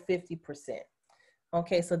middle 50%.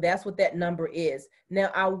 Okay, so that's what that number is.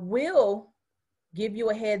 Now, I will give you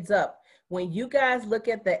a heads up. When you guys look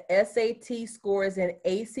at the SAT scores and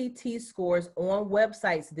ACT scores on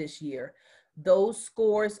websites this year, those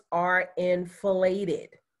scores are inflated.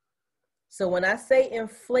 So when I say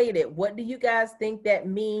inflated, what do you guys think that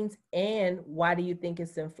means and why do you think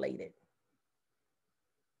it's inflated?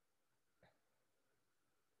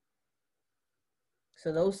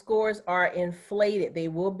 So those scores are inflated. They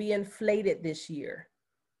will be inflated this year.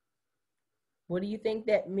 What do you think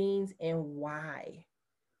that means and why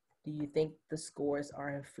do you think the scores are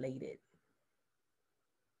inflated?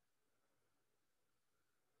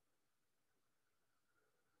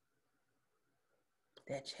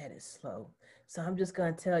 That chat is slow. So I'm just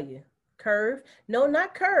going to tell you, curved? No,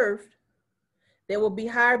 not curved. They will be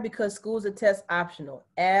higher because schools are test optional.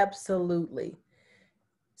 Absolutely.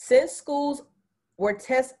 Since schools were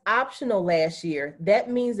test optional last year,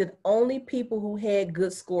 that means that only people who had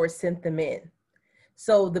good scores sent them in.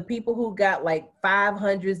 So the people who got like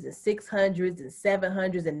 500s and 600s and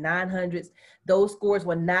 700s and 900s, those scores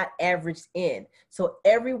were not averaged in. So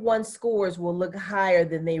everyone's scores will look higher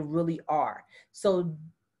than they really are. So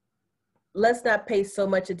let's not pay so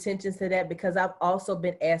much attention to that, because I've also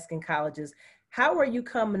been asking colleges, how are you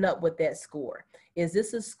coming up with that score? Is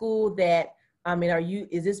this a school that,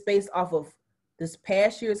 is this based off of this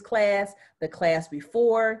past year's class, the class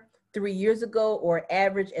before, 3 years ago, or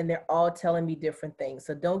average? And they're all telling me different things.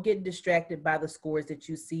 So don't get distracted by the scores that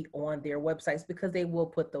you see on their websites, because they will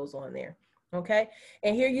put those on there. Okay.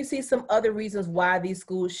 And here you see some other reasons why these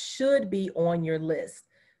schools should be on your list.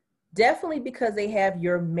 Definitely because they have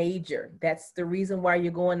your major. That's the reason why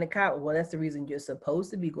you're going to college. Well, that's the reason you're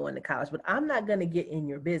supposed to be going to college, but I'm not going to get in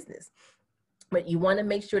your business. But you want to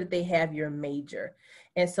make sure that they have your major.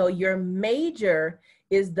 And so your major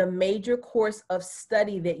is the major course of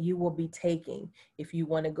study that you will be taking. If you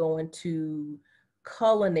want to go into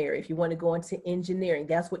culinary, if you want to go into engineering,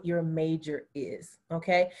 that's what your major is.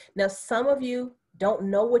 Okay. Now, some of you don't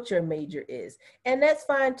know what your major is, and that's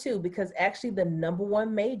fine too, because actually the number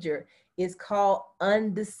one major is called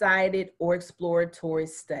undecided or exploratory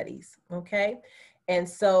studies. Okay. And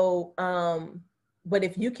so, but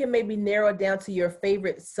if you can maybe narrow it down to your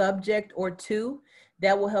favorite subject or two,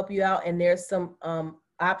 that will help you out. And there's some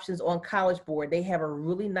options on College Board. They have a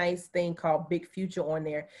really nice thing called Big Future on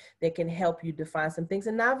there that can help you define some things.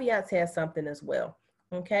 And Naviance has something as well.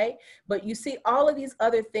 Okay. But you see all of these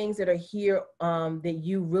other things that are here that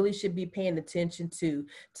you really should be paying attention to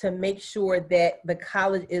make sure that the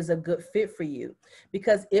college is a good fit for you.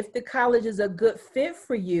 Because if the college is a good fit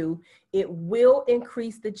for you, it will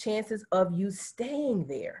increase the chances of you staying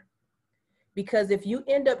there. Because if you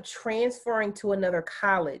end up transferring to another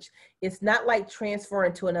college, it's not like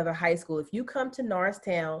transferring to another high school. If you come to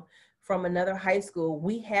Norristown from another high school,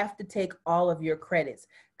 we have to take all of your credits.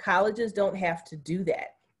 Colleges don't have to do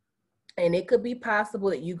that. And it could be possible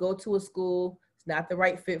that you go to a school, it's not the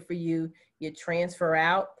right fit for you, you transfer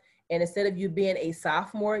out, and instead of you being a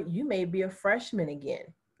sophomore, you may be a freshman again.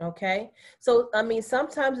 Okay. So,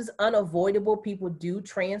 sometimes it's unavoidable. People do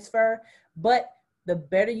transfer, but the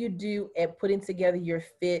better you do at putting together your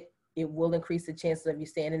fit, it will increase the chances of you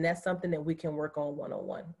staying. And that's something that we can work on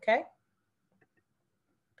one-on-one. Okay.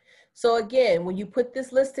 So again, when you put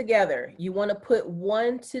this list together, you want to put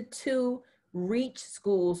 1 to 2 reach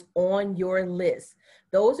schools on your list.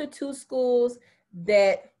 Those are 2 schools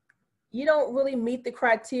that you don't really meet the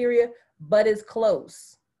criteria, but it's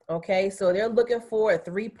close. Okay, so they're looking for a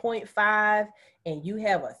 3.5 and you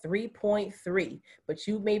have a 3.3, but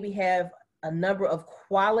you maybe have a number of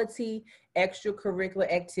quality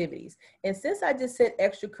extracurricular activities. And since I just said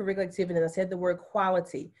extracurricular activity and I said the word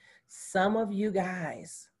quality, some of you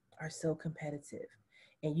guys are so competitive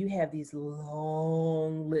and you have these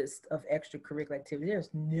long lists of extracurricular activities. There's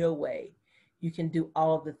no way you can do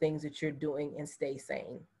all of the things that you're doing and stay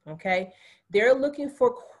sane, okay? They're looking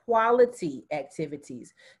for quality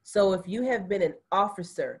activities. So if you have been an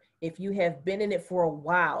officer, if you have been in it for a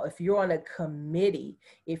while, if you're on a committee,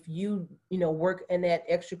 if you work in that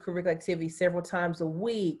extracurricular activity several times a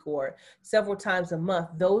week or several times a month,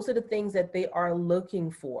 those are the things that they are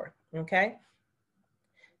looking for, okay?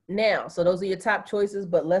 Now, so those are your top choices,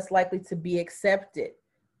 but less likely to be accepted.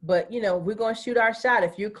 But, we're going to shoot our shot.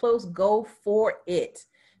 If you're close, go for it.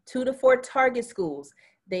 2 to 4 target schools.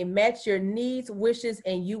 They match your needs, wishes,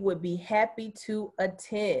 and you would be happy to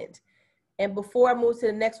attend. And before I move to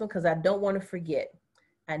the next one, because I don't want to forget,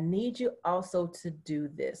 I need you also to do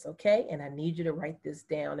this, okay? And I need you to write this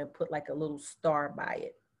down and put like a little star by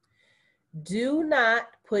it. Do not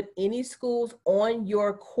put any schools on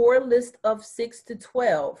your core list of 6 to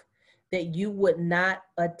 12 that you would not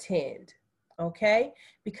attend, okay?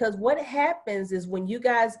 Because what happens is when you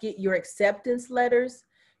guys get your acceptance letters,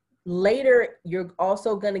 later you're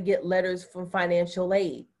also going to get letters from financial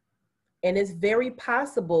aid. And it's very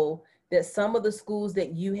possible that some of the schools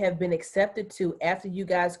that you have been accepted to after you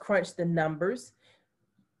guys crunch the numbers,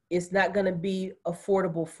 it's not going to be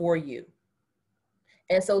affordable for you.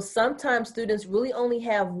 And so sometimes students really only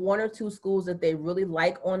have 1 or 2 schools that they really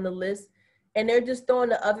like on the list, and they're just throwing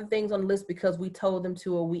the other things on the list because we told them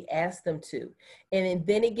to or we asked them to. And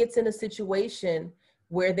then it gets in a situation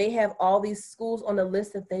where they have all these schools on the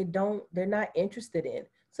list that they're not interested in.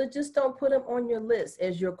 So just don't put them on your list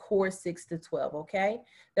as your core 6 to 12, okay?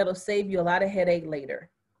 That'll save you a lot of headache later,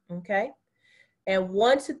 okay? And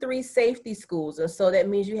 1 to 3 safety schools. And so that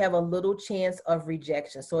means you have a little chance of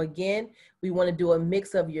rejection. So again, we want to do a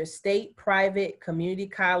mix of your state, private, community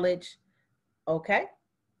college, okay?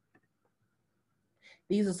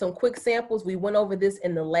 These are some quick samples. We went over this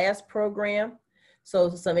in the last program. So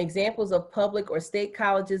some examples of public or state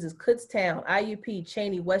colleges is Kutztown, IUP,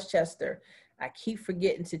 Cheney, Westchester. I keep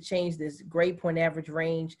forgetting to change this grade point average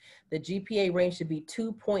range. The GPA range should be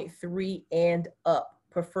 2.3 and up,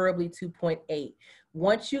 preferably 2.8.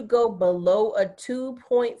 Once you go below a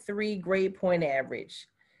 2.3 grade point average,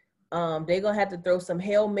 they're going to have to throw some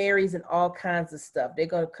Hail Marys and all kinds of stuff. They're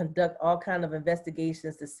going to conduct all kinds of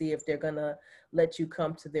investigations to see if they're going to let you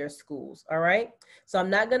come to their schools. All right. So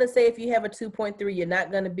I'm not going to say if you have a 2.3, you're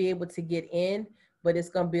not going to be able to get in, but it's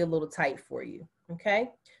going to be a little tight for you.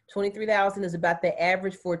 Okay. 23,000 is about the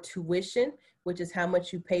average for tuition, which is how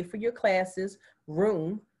much you pay for your classes,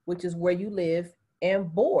 room, which is where you live,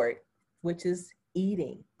 and board, which is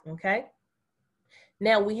eating. Okay.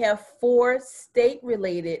 Now we have 4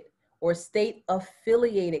 state-related or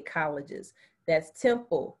state-affiliated colleges. That's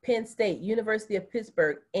Temple, Penn State, University of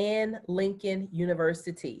Pittsburgh, and Lincoln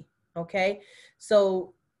University, okay?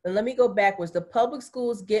 So let me go backwards. The public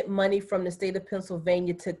schools get money from the state of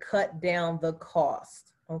Pennsylvania to cut down the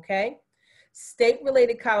cost, okay?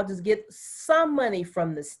 State-related colleges get some money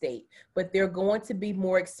from the state, but they're going to be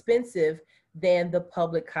more expensive than the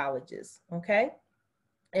public colleges, okay?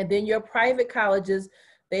 And then your private colleges,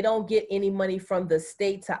 they don't get any money from the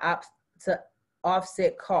state to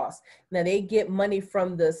offset costs. Now they get money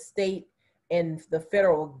from the state and the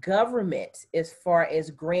federal government as far as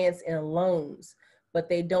grants and loans, but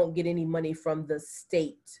they don't get any money from the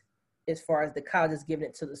state as far as the colleges giving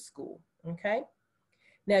it to the school, okay?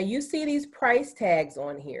 Now you see these price tags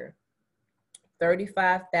on here,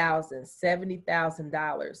 $35,000,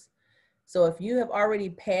 $70,000. So if you have already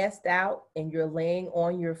passed out and you're laying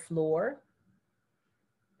on your floor,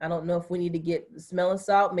 I don't know if we need to get smelling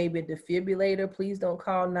salt, maybe a defibrillator. Please don't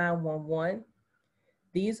call 911.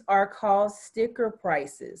 These are called sticker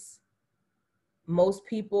prices. Most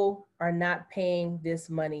people are not paying this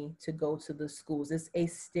money to go to the schools. It's a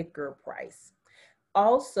sticker price.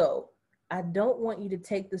 Also, I don't want you to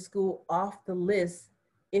take the school off the list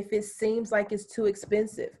if it seems like it's too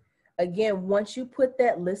expensive. Again, once you put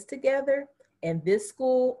that list together and this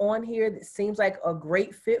school on here that seems like a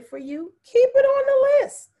great fit for you, keep it on the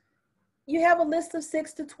list. You have a list of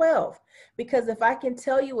 6 to 12, because if I can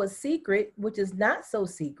tell you a secret, which is not so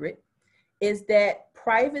secret, is that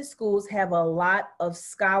private schools have a lot of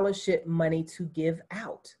scholarship money to give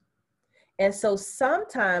out. And so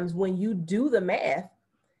sometimes when you do the math,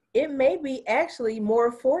 it may be actually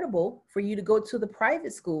more affordable for you to go to the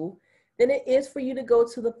private school than it is for you to go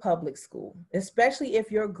to the public school, especially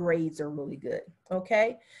if your grades are really good,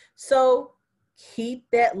 okay? So keep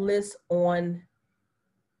that list on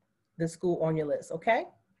the school on your list, okay?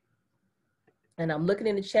 And I'm looking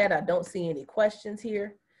in the chat. I don't see any questions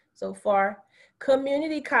here so far.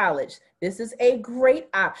 Community college. This is a great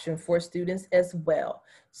option for students as well.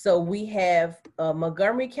 So we have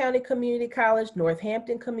Montgomery County Community College,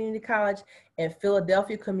 Northampton Community College, and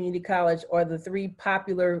Philadelphia Community College are the three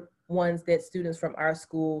popular ones that students from our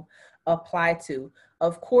school apply to.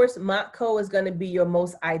 Of course, Montco is going to be your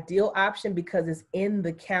most ideal option because it's in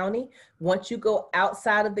the county. Once you go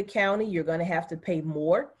outside of the county, you're going to have to pay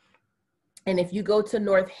more. And if you go to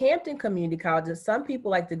Northampton Community College, some people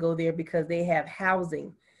like to go there because they have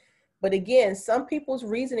housing. But again, some people's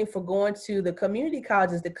reasoning for going to the community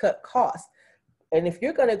college is to cut costs. And if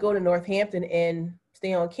you're going to go to Northampton and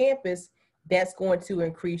stay on campus, that's going to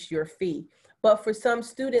increase your fee. But for some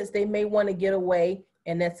students, they may want to get away,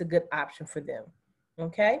 and that's a good option for them.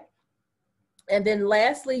 Okay? And then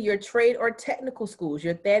lastly, your trade or technical schools,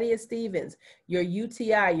 your Thaddeus Stevens, your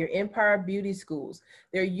UTI, your Empire Beauty schools.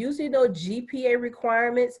 There are usually no GPA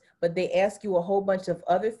requirements, but they ask you a whole bunch of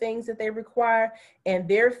other things that they require, and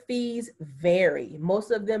their fees vary.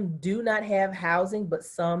 Most of them do not have housing, but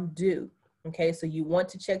some do. Okay, so you want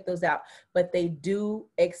to check those out, but they do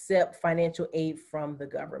accept financial aid from the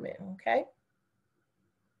government, okay?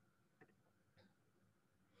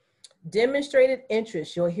 Demonstrated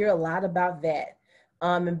interest, you'll hear a lot about that.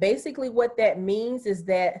 And basically what that means is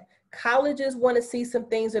that colleges want to see some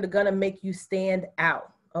things that are going to make you stand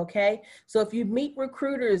out, okay? So if you meet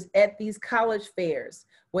recruiters at these college fairs,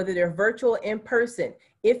 whether they're virtual or in person,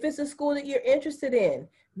 if it's a school that you're interested in,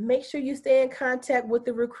 make sure you stay in contact with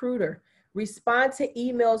the recruiter. Respond to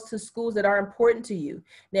emails to schools that are important to you.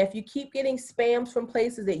 Now, if you keep getting spams from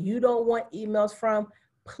places that you don't want emails from,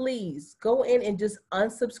 please go in and just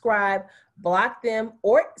unsubscribe, block them,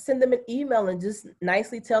 or send them an email and just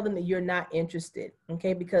nicely tell them that you're not interested,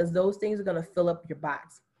 okay? Because those things are gonna fill up your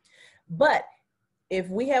box. But if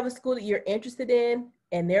we have a school that you're interested in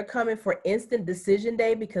and they're coming for instant decision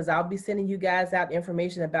day, because I'll be sending you guys out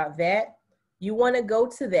information about that, you wanna go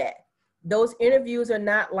to that. Those interviews are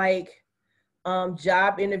not like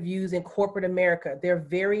job interviews in corporate America. They're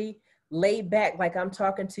very laid back, like I'm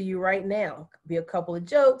talking to you right now. Be a couple of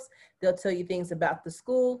jokes. They'll tell you things about the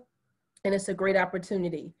school, and it's a great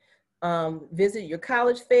opportunity. Visit your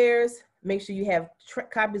college fairs. Make sure you have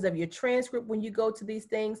copies of your transcript when you go to these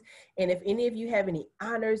things. And if any of you have any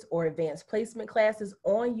honors or advanced placement classes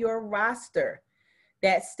on your roster,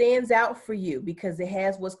 that stands out for you because it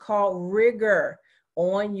has what's called rigor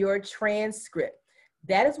on your transcript.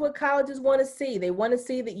 That is what colleges want to see. They want to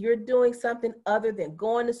see that you're doing something other than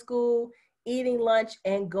going to school, eating lunch,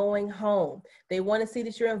 and going home. They want to see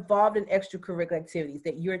that you're involved in extracurricular activities,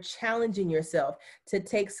 that you're challenging yourself to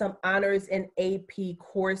take some honors and AP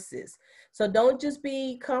courses. So don't just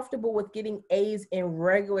be comfortable with getting A's in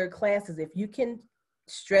regular classes. If you can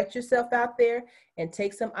stretch yourself out there and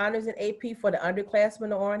take some honors in AP for the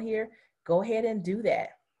underclassmen on here, go ahead and do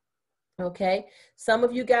that. Okay, some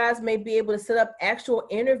of you guys may be able to set up actual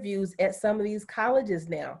interviews at some of these colleges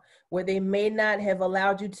now where they may not have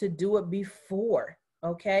allowed you to do it before.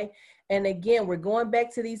 Okay, and again, we're going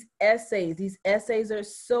back to these essays. These essays are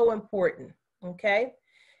so important. Okay,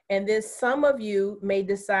 and then some of you may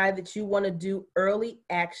decide that you want to do early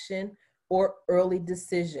action or early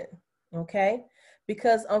decision. Okay,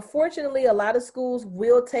 because unfortunately, a lot of schools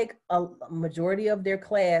will take a majority of their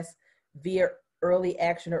class via early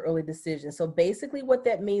action or early decision. So basically what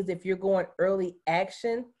that means, if you're going early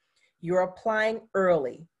action, you're applying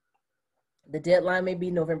early. The deadline may be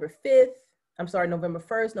November 1st,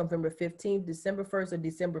 November 15th, December 1st, or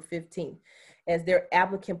December 15th as their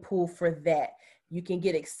applicant pool for that. You can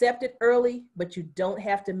get accepted early, but you don't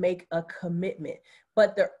have to make a commitment.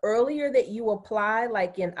 But the earlier that you apply,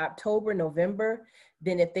 like in October, November,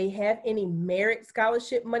 then if they have any merit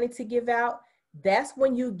scholarship money to give out, that's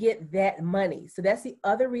when you get that money. So that's the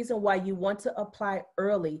other reason why you want to apply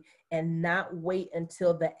early and not wait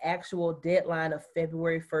until the actual deadline of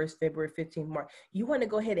February 1st, February 15th, March. You want to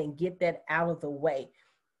go ahead and get that out of the way.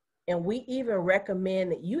 And we even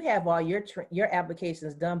recommend that you have all your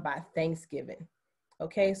applications done by Thanksgiving.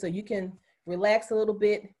 Okay, so you can relax a little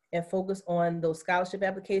bit and focus on those scholarship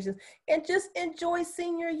applications and just enjoy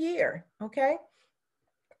senior year, okay?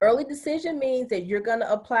 Early decision means that you're going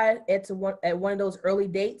to apply at one of those early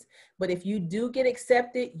dates, but if you do get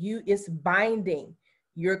accepted, it's binding.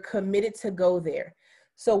 You're committed to go there.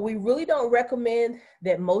 So we really don't recommend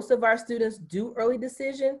that most of our students do early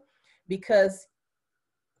decision, because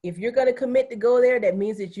if you're going to commit to go there, that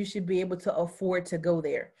means that you should be able to afford to go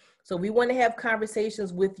there. So we want to have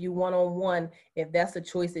conversations with you one-on-one if that's a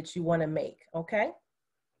choice that you want to make, okay?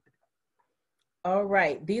 All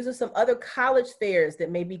right, these are some other college fairs that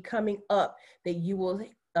may be coming up that you will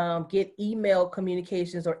get email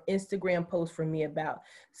communications or Instagram posts from me about.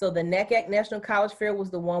 So the NAHS National College Fair was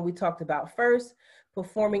the one we talked about first.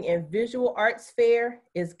 Performing and Visual Arts Fair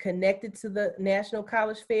is connected to the National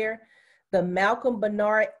College Fair. The Malcolm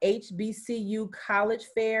Bernard HBCU College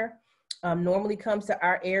Fair normally comes to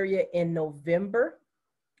our area in November.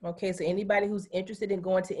 Okay, so anybody who's interested in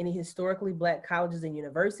going to any historically Black colleges and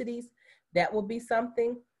universities, that will be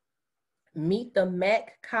something. Meet the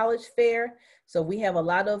MAC College Fair. So we have a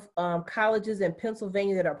lot of colleges in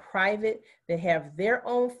Pennsylvania that are private that have their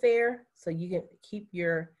own fair. So you can keep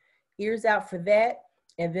your ears out for that.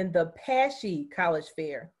 And then the PASHE College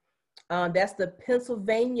Fair. That's the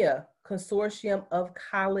Pennsylvania Consortium of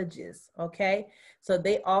Colleges, okay? So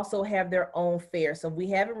they also have their own fair. So we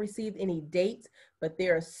haven't received any dates, but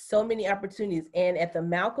there are so many opportunities. And at the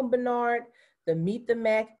Malcolm Bernard, the Meet the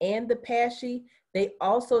Mac, and the PASHE, they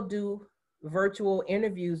also do virtual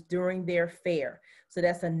interviews during their fair. So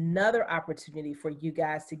that's another opportunity for you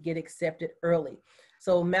guys to get accepted early.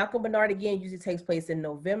 So Malcolm Bernard, again, usually takes place in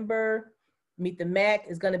November. Meet the Mac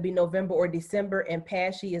is going to be November or December, and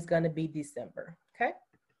PASHE is going to be December, okay?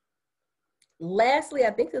 Lastly,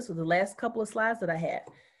 I think this was the last couple of slides that I had.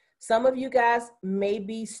 Some of you guys may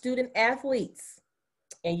be student athletes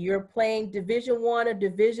and you're playing Division I or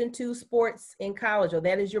Division II sports in college, or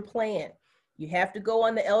that is your plan. You have to go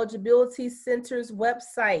on the Eligibility Center's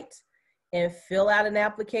website and fill out an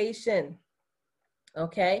application.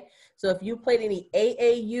 Okay, so if you played any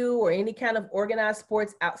AAU or any kind of organized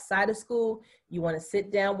sports outside of school, you want to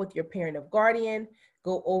sit down with your parent or guardian,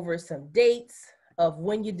 go over some dates of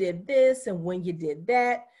when you did this and when you did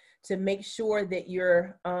that to make sure that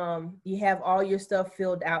you're you have all your stuff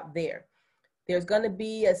filled out there. There's going to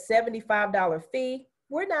be a $75 fee.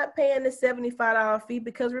 We're not paying the $75 fee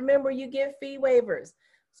because remember, you get fee waivers.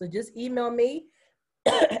 So just email me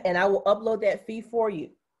and I will upload that fee for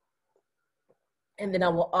you. And then I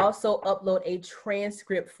will also upload a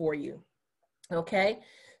transcript for you, okay?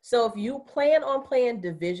 So if you plan on playing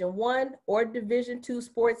Division I or Division II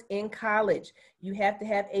sports in college, you have to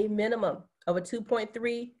have a minimum of a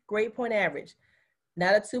 2.3 grade point average,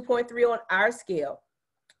 not a 2.3 on our scale.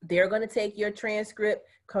 They're gonna take your transcript,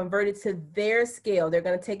 convert it to their scale. They're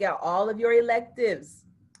gonna take out all of your electives,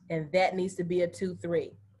 and that needs to be a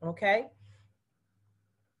 2.3, okay?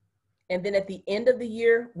 And then at the end of the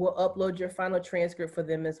year, we'll upload your final transcript for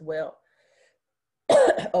them as well.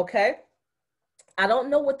 Okay. I don't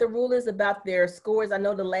know what the rule is about their scores. I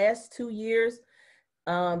know the last 2 years,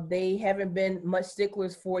 they haven't been much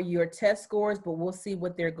sticklers for your test scores, but we'll see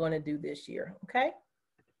what they're going to do this year. Okay.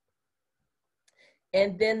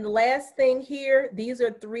 And then the last thing here, these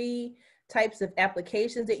are 3 types of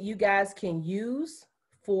applications that you guys can use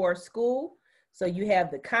for school. So you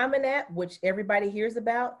have the Common App, which everybody hears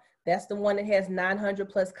about. That's the one that has 900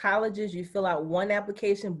 plus colleges. You fill out one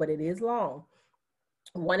application, but it is long.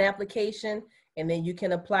 One application, and then you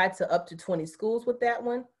can apply to up to 20 schools with that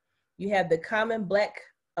one. You have the Common Black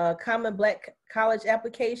College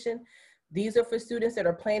application. These are for students that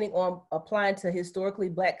are planning on applying to historically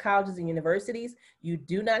Black colleges and universities. You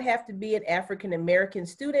do not have to be an African American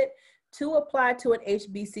student to apply to an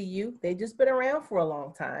HBCU. They've just been around for a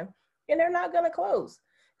long time, and they're not going to close.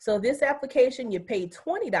 So this application, you pay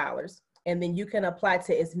 $20, and then you can apply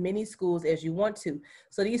to as many schools as you want to.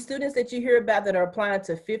 So these students that you hear about that are applying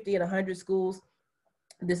to 50 and 100 schools,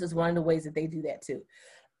 this is one of the ways that they do that too.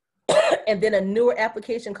 And then a newer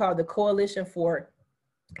application called the Coalition for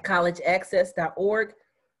collegeaccess.org.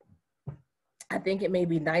 I think it may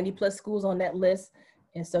be 90 plus schools on that list.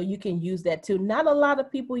 And so you can use that too. Not a lot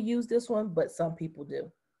of people use this one, but some people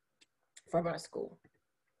do from our school.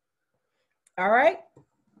 All right.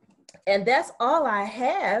 And that's all I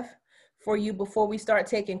have for you before we start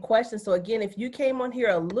taking questions. So again, if you came on here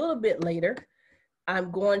a little bit later, I'm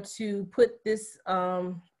going to put this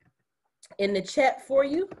in the chat for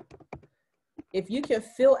you. If you can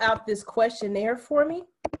fill out this questionnaire for me,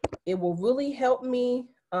 it will really help me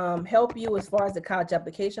help you as far as the college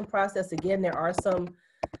application process. Again, there are some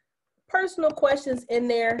personal questions in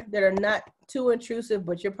there that are not too intrusive,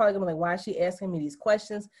 but you're probably gonna be like, why is she asking me these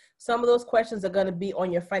questions? Some of those questions are gonna be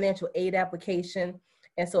on your financial aid application.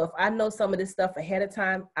 And so if I know some of this stuff ahead of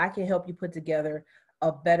time, I can help you put together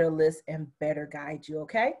a better list and better guide you,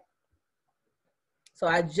 okay? So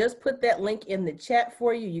I just put that link in the chat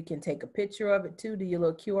for you. You can take a picture of it too, do your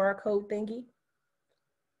little QR code thingy.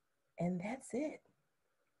 And that's it.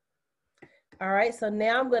 All right, so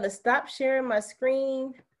now I'm gonna stop sharing my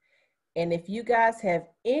screen. And if you guys have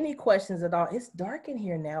any questions at all, it's dark in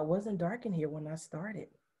here now. It wasn't dark in here when I started.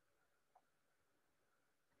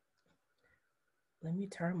 Let me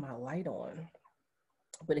turn my light on.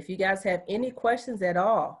 But if you guys have any questions at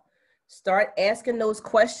all, start asking those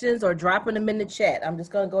questions or dropping them in the chat. I'm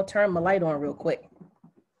just going to go turn my light on real quick.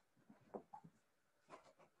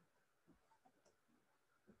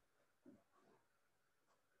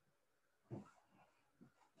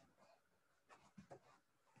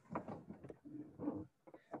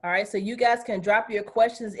 All right, so you guys can drop your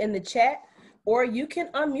questions in the chat or you can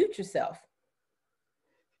unmute yourself.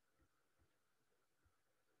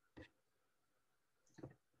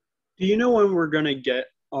 Do you know when we're going to get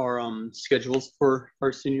our schedules for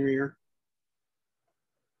our senior year?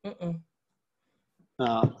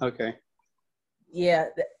 Okay. Yeah,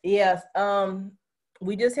 yes.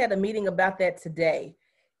 We just had a meeting about that today.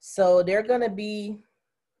 So they're going to be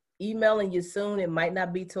emailing you soon. It might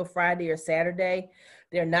not be till Friday or Saturday.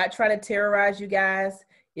 They're not trying to terrorize you guys.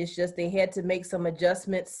 It's just they had to make some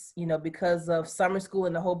adjustments, you know, because of summer school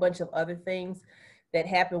and a whole bunch of other things that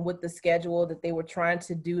happened with the schedule that they were trying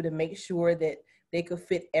to do to make sure that they could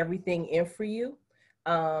fit everything in for you.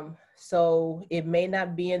 So it may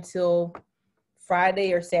not be until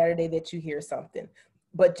Friday or Saturday that you hear something,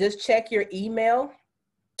 but just check your email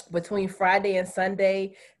between Friday and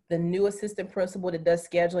Sunday. The new assistant principal that does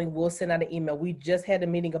scheduling will send out an email. We just had a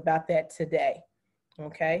meeting about that today.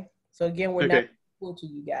 Okay. So again, we're not cool to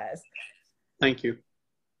you guys. Thank you.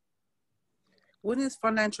 When is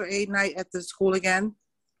financial aid night at the school again?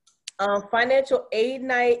 Financial aid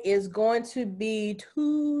night is going to be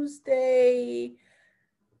Tuesday,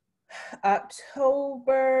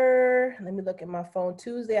 October, let me look at my phone.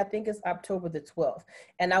 Tuesday, I think it's October the 12th.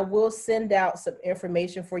 And I will send out some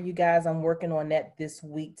information for you guys. I'm working on that this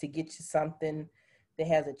week to get you something that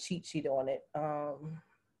has a cheat sheet on it.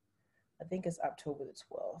 I think it's October the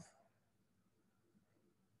 12th.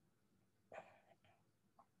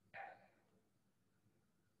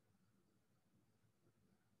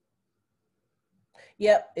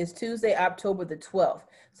 Yep, it's Tuesday, October the 12th.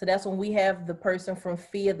 So that's when we have the person from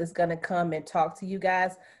FIA that's going to come and talk to you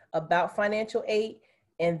guys about financial aid.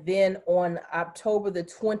 And then on October the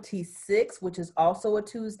 26th, which is also a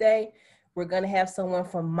Tuesday, we're going to have someone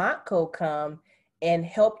from Montco come and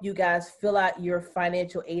help you guys fill out your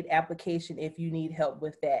financial aid application if you need help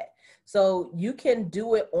with that. So you can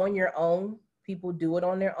do it on your own. People do it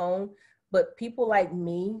on their own. But people like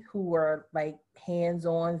me who are like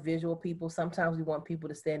hands-on visual people, sometimes we want people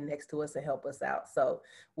to stand next to us and help us out. So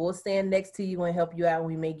we'll stand next to you and help you out.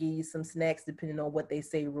 We may give you some snacks depending on what they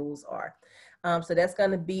say rules are. So that's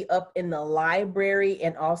going to be up in the library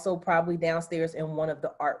and also probably downstairs in one of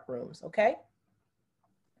the art rooms. Okay.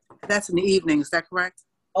 That's in the evening. Is that correct?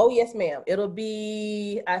 Oh, yes, ma'am. It'll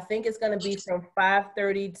be, I think it's going to be from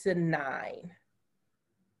 5:30 to 9.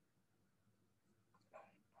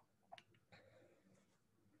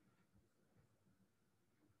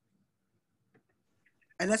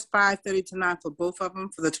 And that's 5:30 to 9 for both of them,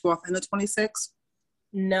 for the 12th and the 26th?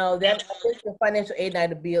 No, that I think the financial aid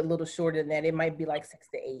night will be a little shorter than that. It might be like 6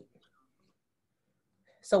 to 8.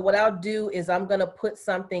 So what I'll do is I'm going to put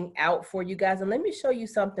something out for you guys. And let me show you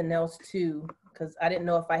something else too, because I didn't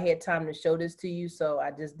know if I had time to show this to you. So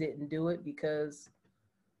I just didn't do it because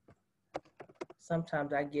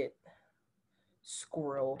sometimes I get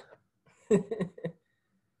squirreled.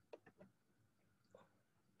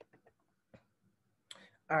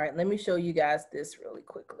 All right, let me show you guys this really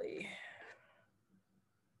quickly.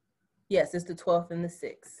 Yes, it's the 12th and the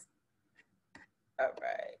 6th. All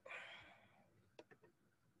right.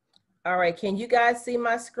 All right, can you guys see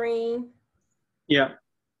my screen? Yeah.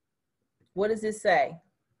 What does it say?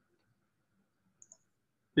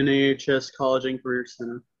 NAHS College and Career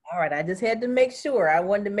Center. All right, I just had to make sure. I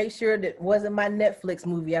wanted to make sure that it wasn't my Netflix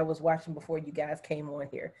movie I was watching before you guys came on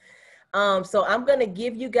here. So I'm gonna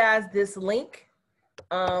give you guys this link.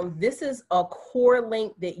 This is a core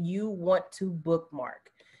link that you want to bookmark,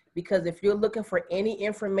 because if you're looking for any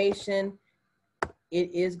information,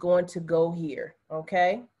 it is going to go here,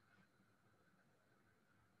 okay?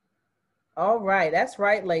 All right, that's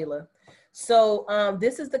right, Layla. So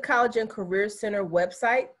this is the College and Career Center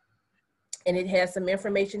website, and it has some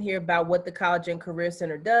information here about what the College and Career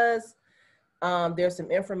Center does. There's some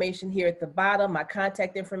information here at the bottom, my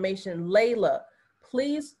contact information. Layla,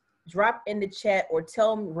 please drop in the chat or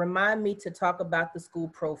remind me to talk about the school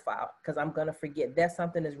profile, because I'm gonna forget. That's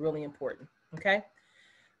something that's really important, okay?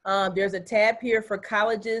 There's a tab here for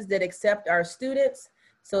colleges that accept our students.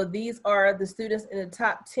 So these are the students in the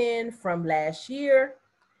top 10 from last year,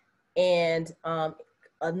 and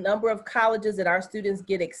a number of colleges that our students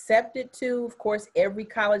get accepted to. Of course, every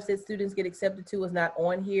college that students get accepted to is not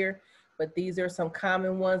on here, but these are some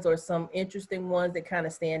common ones or some interesting ones that kind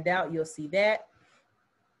of stand out. You'll see that.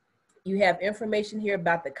 You have information here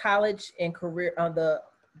about the college and career on the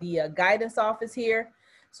guidance office here.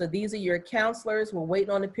 So these are your counselors. We're waiting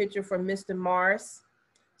on a picture from Mr. Mars.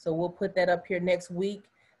 So we'll put that up here next week.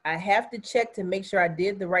 I have to check to make sure I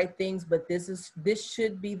did the right things, but this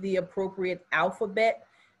should be the appropriate alphabet,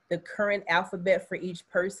 the current alphabet for each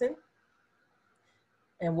person.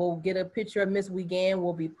 And we'll get a picture of Miss Wiegand.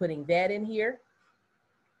 We'll be putting that in here.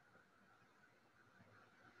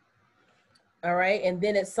 All right, and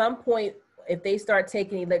then at some point, if they start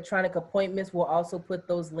taking electronic appointments, we'll also put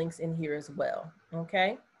those links in here as well,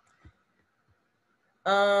 okay?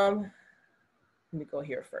 Let me go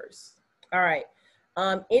here first. All right,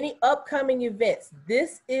 any upcoming events?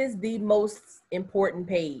 This is the most important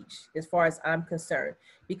page as far as I'm concerned,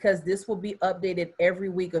 because this will be updated every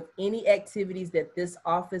week of any activities that this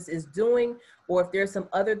office is doing, or if there's some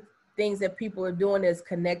other things that people are doing that's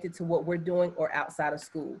connected to what we're doing or outside of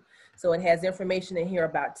school. So it has information in here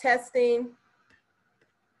about testing,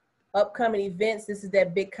 upcoming events. This is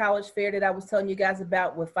that big college fair that I was telling you guys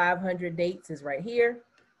about with 500 dates is right here.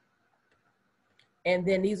 And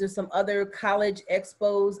then these are some other college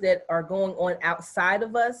expos that are going on outside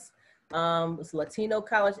of us. It's Latino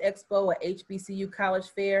College Expo, a HBCU College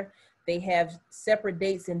Fair. They have separate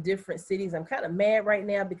dates in different cities. I'm kind of mad right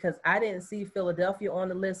now because I didn't see Philadelphia on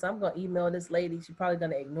the list. So I'm going to email this lady. She's probably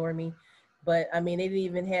going to ignore me. But I mean, they didn't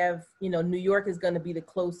even have, you know, New York is going to be the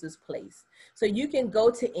closest place. So you can go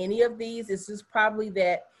to any of these. It's just probably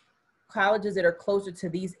that colleges that are closer to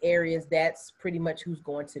these areas, that's pretty much who's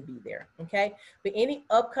going to be there, okay? But any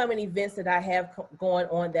upcoming events that I have going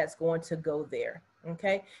on, that's going to go there,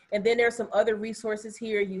 okay? And then there's some other resources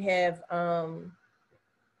here. You have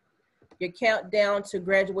your countdown to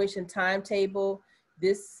graduation timetable.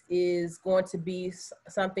 This is going to be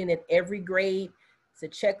something that every grade, it's a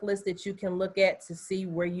checklist that you can look at to see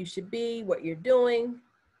where you should be, what you're doing.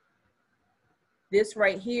 This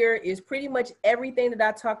right here is pretty much everything that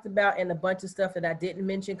I talked about and a bunch of stuff that I didn't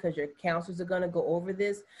mention because your counselors are going to go over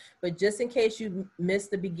this. But just in case you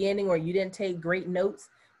missed the beginning or you didn't take great notes,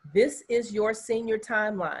 this is your senior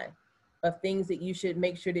timeline of things that you should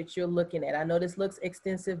make sure that you're looking at. I know this looks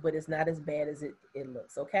extensive, but it's not as bad as it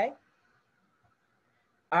looks, okay?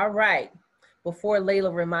 All right. Before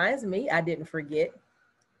Layla reminds me, I didn't forget,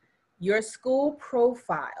 your school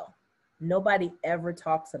profile. Nobody ever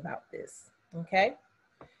talks about this. Okay,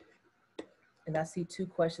 and I see 2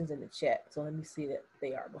 questions in the chat, so let me see that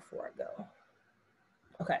they are before I go.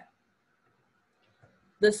 Okay,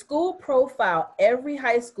 the school profile, every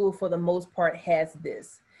high school for the most part has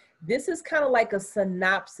this. This is kind of like a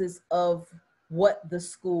synopsis of what the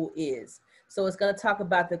school is. So it's going to talk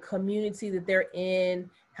about the community that they're in,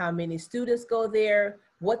 how many students go there,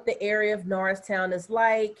 what the area of Norristown is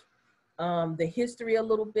like, the history a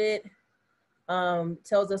little bit.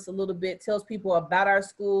 Tells us a little bit, tells people about our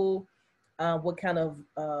school, what kind of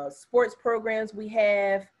sports programs we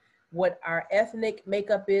have, what our ethnic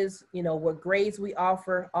makeup is, you know, what grades we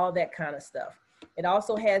offer, all that kind of stuff. It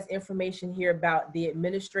also has information here about the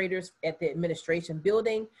administrators at the administration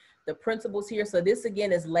building, the principals here. So this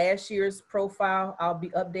again is last year's profile. I'll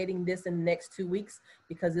be updating this in the next 2 weeks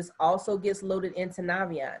because this also gets loaded into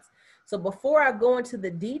Naviance. So before I go into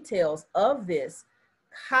the details of this,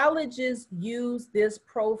 colleges use this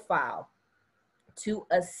profile to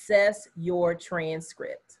assess your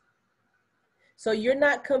transcript. So you're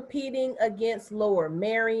not competing against Lower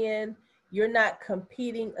Marion. You're not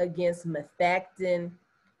competing against Methacton.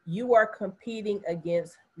 You are competing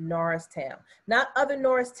against Norristown. Not other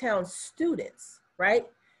Norristown students, right?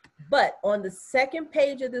 But on the second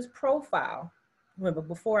page of this profile, but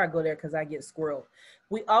before I go there, because I get squirreled,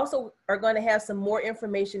 we also are going to have some more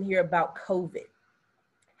information here about COVID,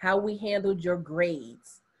 how we handled your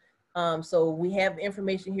grades. So we have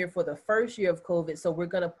information here for the first year of COVID. So we're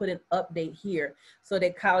going to put an update here so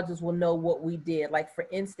that colleges will know what we did. Like for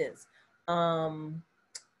instance, Pottstown,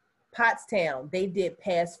 they did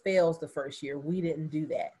pass fails the first year. We didn't do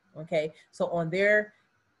that. Okay. So on their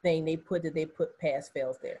thing, they put pass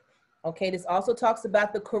fails there. Okay. This also talks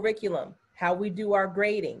about the curriculum, how we do our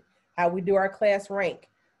grading, how we do our class rank,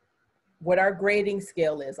 what our grading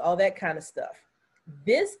scale is, all that kind of stuff.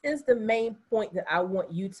 This is the main point that I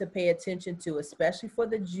want you to pay attention to, especially for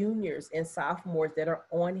the juniors and sophomores that are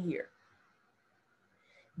on here.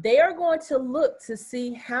 They are going to look to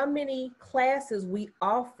see how many classes we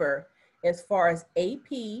offer as far as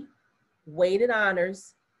AP, weighted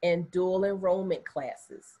honors, and dual enrollment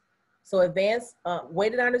classes. So advanced,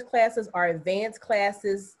 weighted honors classes are advanced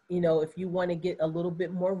classes, you know, if you want to get a little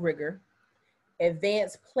bit more rigor.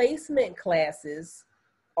 Advanced placement classes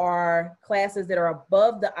are classes that are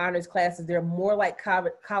above the honors classes. They're more like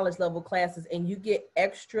college level classes, and you get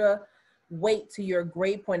extra weight to your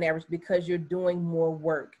grade point average because you're doing more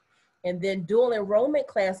work. And then dual enrollment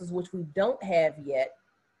classes, which we don't have yet,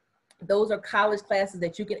 those are college classes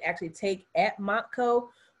that you can actually take at Montco,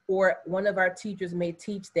 or one of our teachers may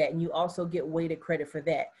teach that, and you also get weighted credit for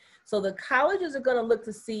that. So the colleges are going to look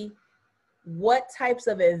to see what types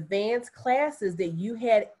of advanced classes that you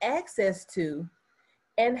had access to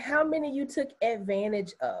and how many you took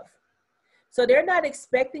advantage of. So they're not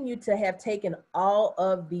expecting you to have taken all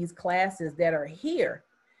of these classes that are here.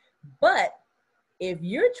 But if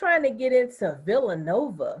you're trying to get into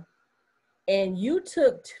Villanova and you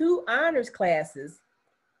took 2 honors classes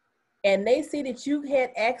and they see that you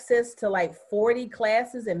had access to like 40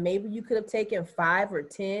 classes and maybe you could have taken 5 or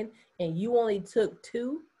 10 and you only took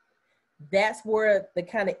 2, that's where the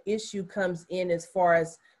kind of issue comes in as far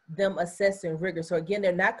as them assessing rigor. So again,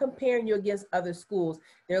 they're not comparing you against other schools.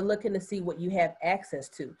 They're looking to see what you have access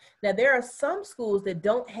to. Now, there are some schools that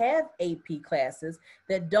don't have AP classes,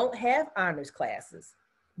 that don't have honors classes,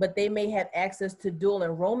 but they may have access to dual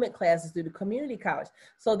enrollment classes through the community college.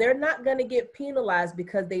 So they're not going to get penalized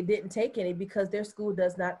because they didn't take any, because their school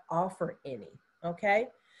does not offer any, okay?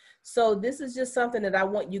 So this is just something that I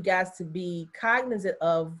want you guys to be cognizant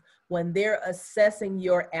of when they're assessing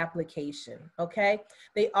your application, okay?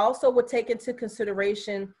 They also would take into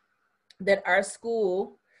consideration that our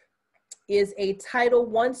school is a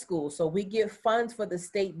Title I school. So we get funds for the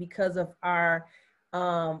state because of our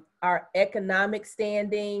economic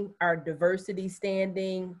standing, our diversity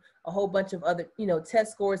standing, a whole bunch of other,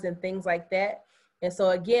 test scores and things like that. And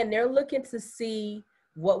so again, they're looking to see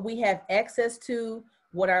what we have access to,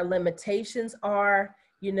 what our limitations are,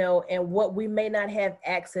 and what we may not have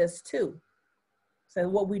access to. So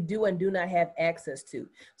what we do and do not have access to.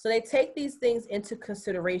 So they take these things into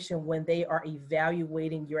consideration when they are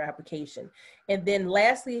evaluating your application. And then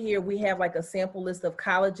lastly here, we have like a sample list of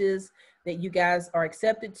colleges that you guys are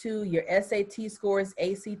accepted to, your SAT scores,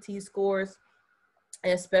 ACT scores,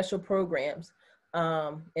 and special programs,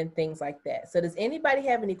 and things like that. So does anybody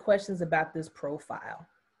have any questions about this profile?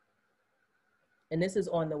 And this is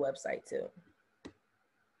on the website too.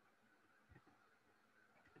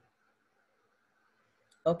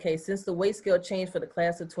 Okay, since the weight scale changed for the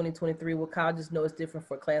class of 2023, will colleges know it's different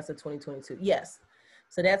for class of 2022? Yes.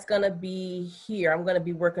 So that's gonna be here. I'm gonna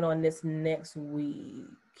be working on this next week.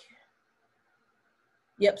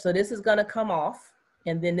 Yep, so this is gonna come off,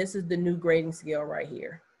 and then this is the new grading scale right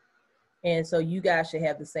here. And so you guys should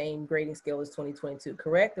have the same grading scale as 2022,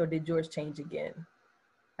 correct? Or did yours change again?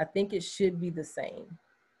 I think it should be the same.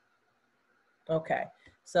 Okay.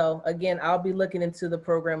 So again, I'll be looking into the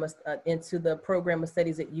program of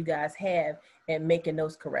studies that you guys have and making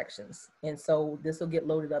those corrections. And so this will get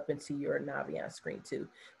loaded up into your Naviance screen too.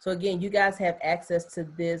 So again, you guys have access to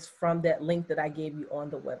this from that link that I gave you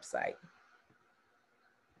on the website.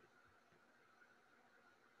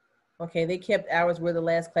 Okay, they kept ours were the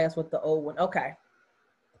last class with the old one. Okay.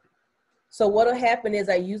 So what'll happen is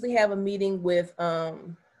I usually have a meeting with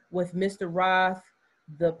Mr. Roth.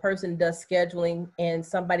 The person does scheduling, and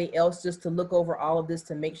somebody else just to look over all of this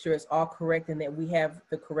to make sure it's all correct and that we have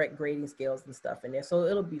the correct grading scales and stuff in there. So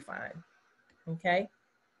it'll be fine. Okay.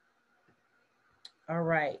 All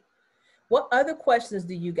right. What other questions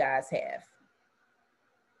do you guys have?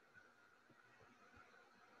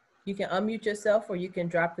 You can unmute yourself or you can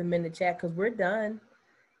drop them in the chat because we're done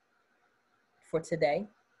for today.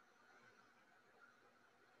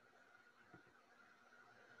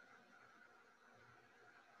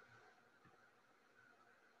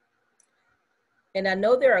 And I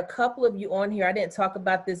know there are a couple of you on here. I didn't talk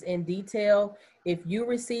about this in detail. If you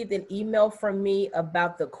received an email from me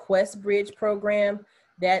about the Quest Bridge program,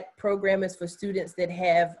 that program is for students that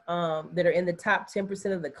have that are in the top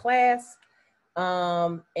 10% of the class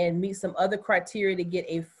and meet some other criteria to get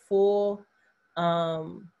a full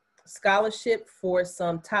scholarship for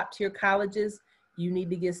some top tier colleges. You need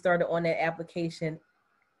to get started on that application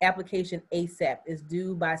ASAP. It's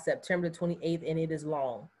due by September 28th and it is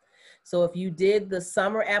long. So if you did the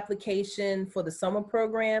summer application for the summer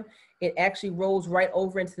program, it actually rolls right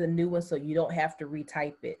over into the new one so you don't have to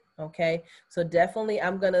retype it, okay? So definitely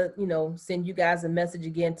I'm gonna, send you guys a message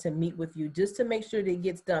again to meet with you just to make sure that it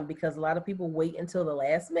gets done, because a lot of people wait until the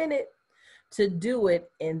last minute to do it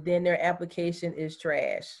and then their application is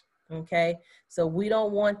trash, okay? So we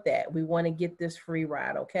don't want that. We wanna get this free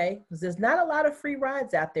ride, okay? Because there's not a lot of free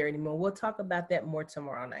rides out there anymore. We'll talk about that more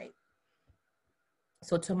tomorrow night.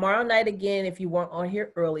 So tomorrow night, again, if you weren't on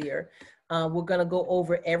here earlier, we're gonna go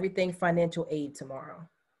over everything financial aid tomorrow,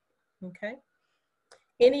 okay?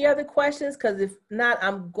 Any other questions? Because if not,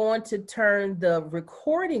 I'm going to turn the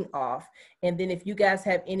recording off. And then if you guys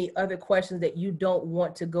have any other questions that you don't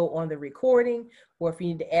want to go on the recording, or if you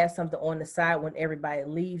need to add something on the side when everybody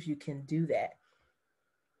leaves, you can do that.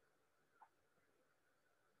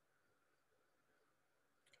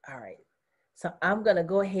 All right. So I'm going to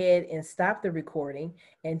go ahead and stop the recording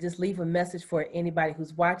and just leave a message for anybody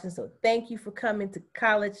who's watching. So thank you for coming to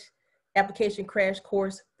College Application Crash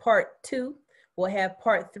Course Part 2. We'll have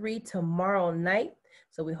Part 3 tomorrow night.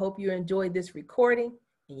 So we hope you enjoyed this recording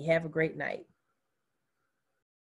and you have a great night.